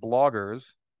favorite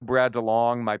bloggers, Brad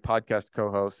DeLong, my podcast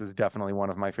co-host, is definitely one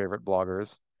of my favorite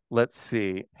bloggers. Let's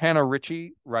see. Hannah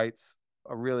Ritchie writes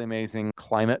a really amazing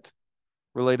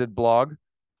climate-related blog.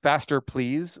 Faster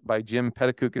Please by Jim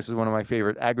Petticookis is one of my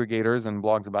favorite aggregators and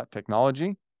blogs about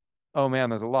technology. Oh, man,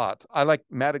 there's a lot. I like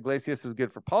Matt Iglesias is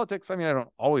good for politics. I mean, I don't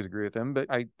always agree with him, but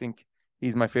I think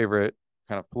he's my favorite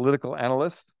kind of political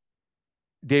analyst.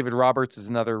 David Roberts is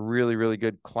another really, really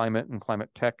good climate and climate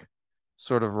tech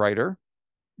sort of writer.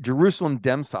 Jerusalem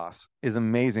Demsas is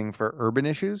amazing for urban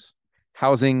issues,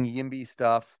 housing, YIMBY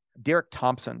stuff. Derek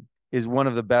Thompson is one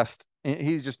of the best.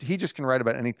 He just can write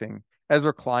about anything.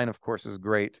 Ezra Klein, of course, is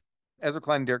great. Ezra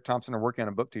Klein and Derek Thompson are working on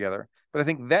a book together. But I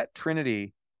think that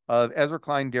trinity of Ezra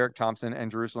Klein, Derek Thompson,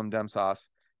 and Jerusalem Demsas,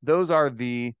 those are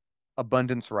the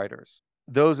abundance writers.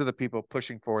 Those are the people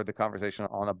pushing forward the conversation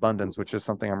on abundance, which is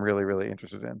something I'm really, really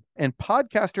interested in. And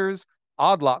podcasters,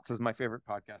 Odd Lots is my favorite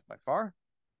podcast by far.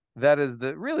 That is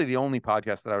really the only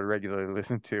podcast that I would regularly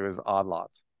listen to is Odd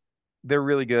Lots. They're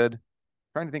really good.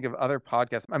 Trying to think of other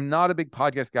podcasts. I'm not a big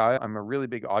podcast guy. I'm a really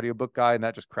big audiobook guy, and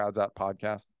that just crowds out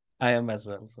podcasts. I am as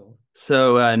well.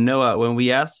 So Noah, when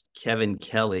we asked Kevin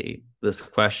Kelly this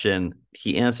question,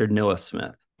 he answered Noah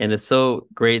Smith. And it's so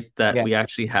great that we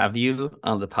actually have you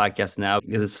on the podcast now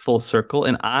because it's full circle.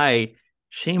 And I,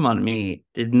 shame on me,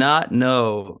 did not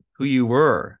know who you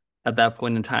were at that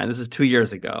point in time. This is 2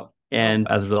 years ago. And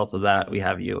as a result of that, we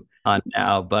have you on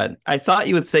now. But I thought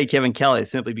you would say Kevin Kelly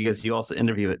simply because you also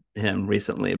interviewed him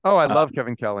recently. Oh, I love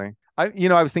Kevin Kelly. I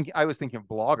was thinking of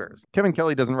bloggers. Kevin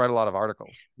Kelly doesn't write a lot of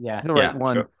articles. Yeah. He'll write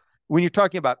one. Sure. When you're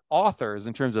talking about authors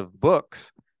in terms of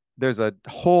books, there's a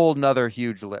whole nother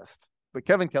huge list. But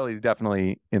Kevin Kelly is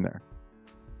definitely in there.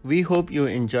 We hope you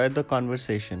enjoyed the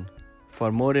conversation.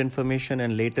 For more information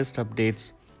and latest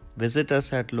updates, visit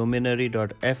us at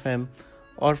luminary.fm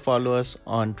or follow us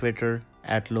on Twitter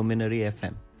at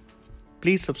luminaryfm.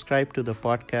 Please subscribe to the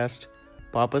podcast,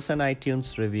 pop us an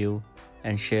iTunes review,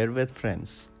 and share with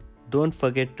friends. Don't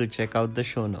forget to check out the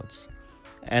show notes.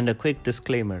 And a quick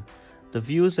disclaimer, the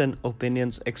views and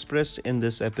opinions expressed in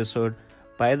this episode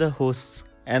by the hosts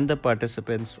and the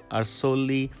participants are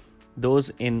solely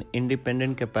those in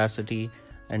independent capacity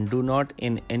and do not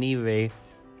in any way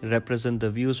represent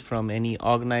the views from any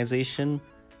organization,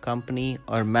 company,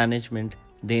 or management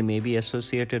they may be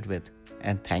associated with.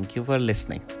 And thank you for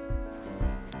listening.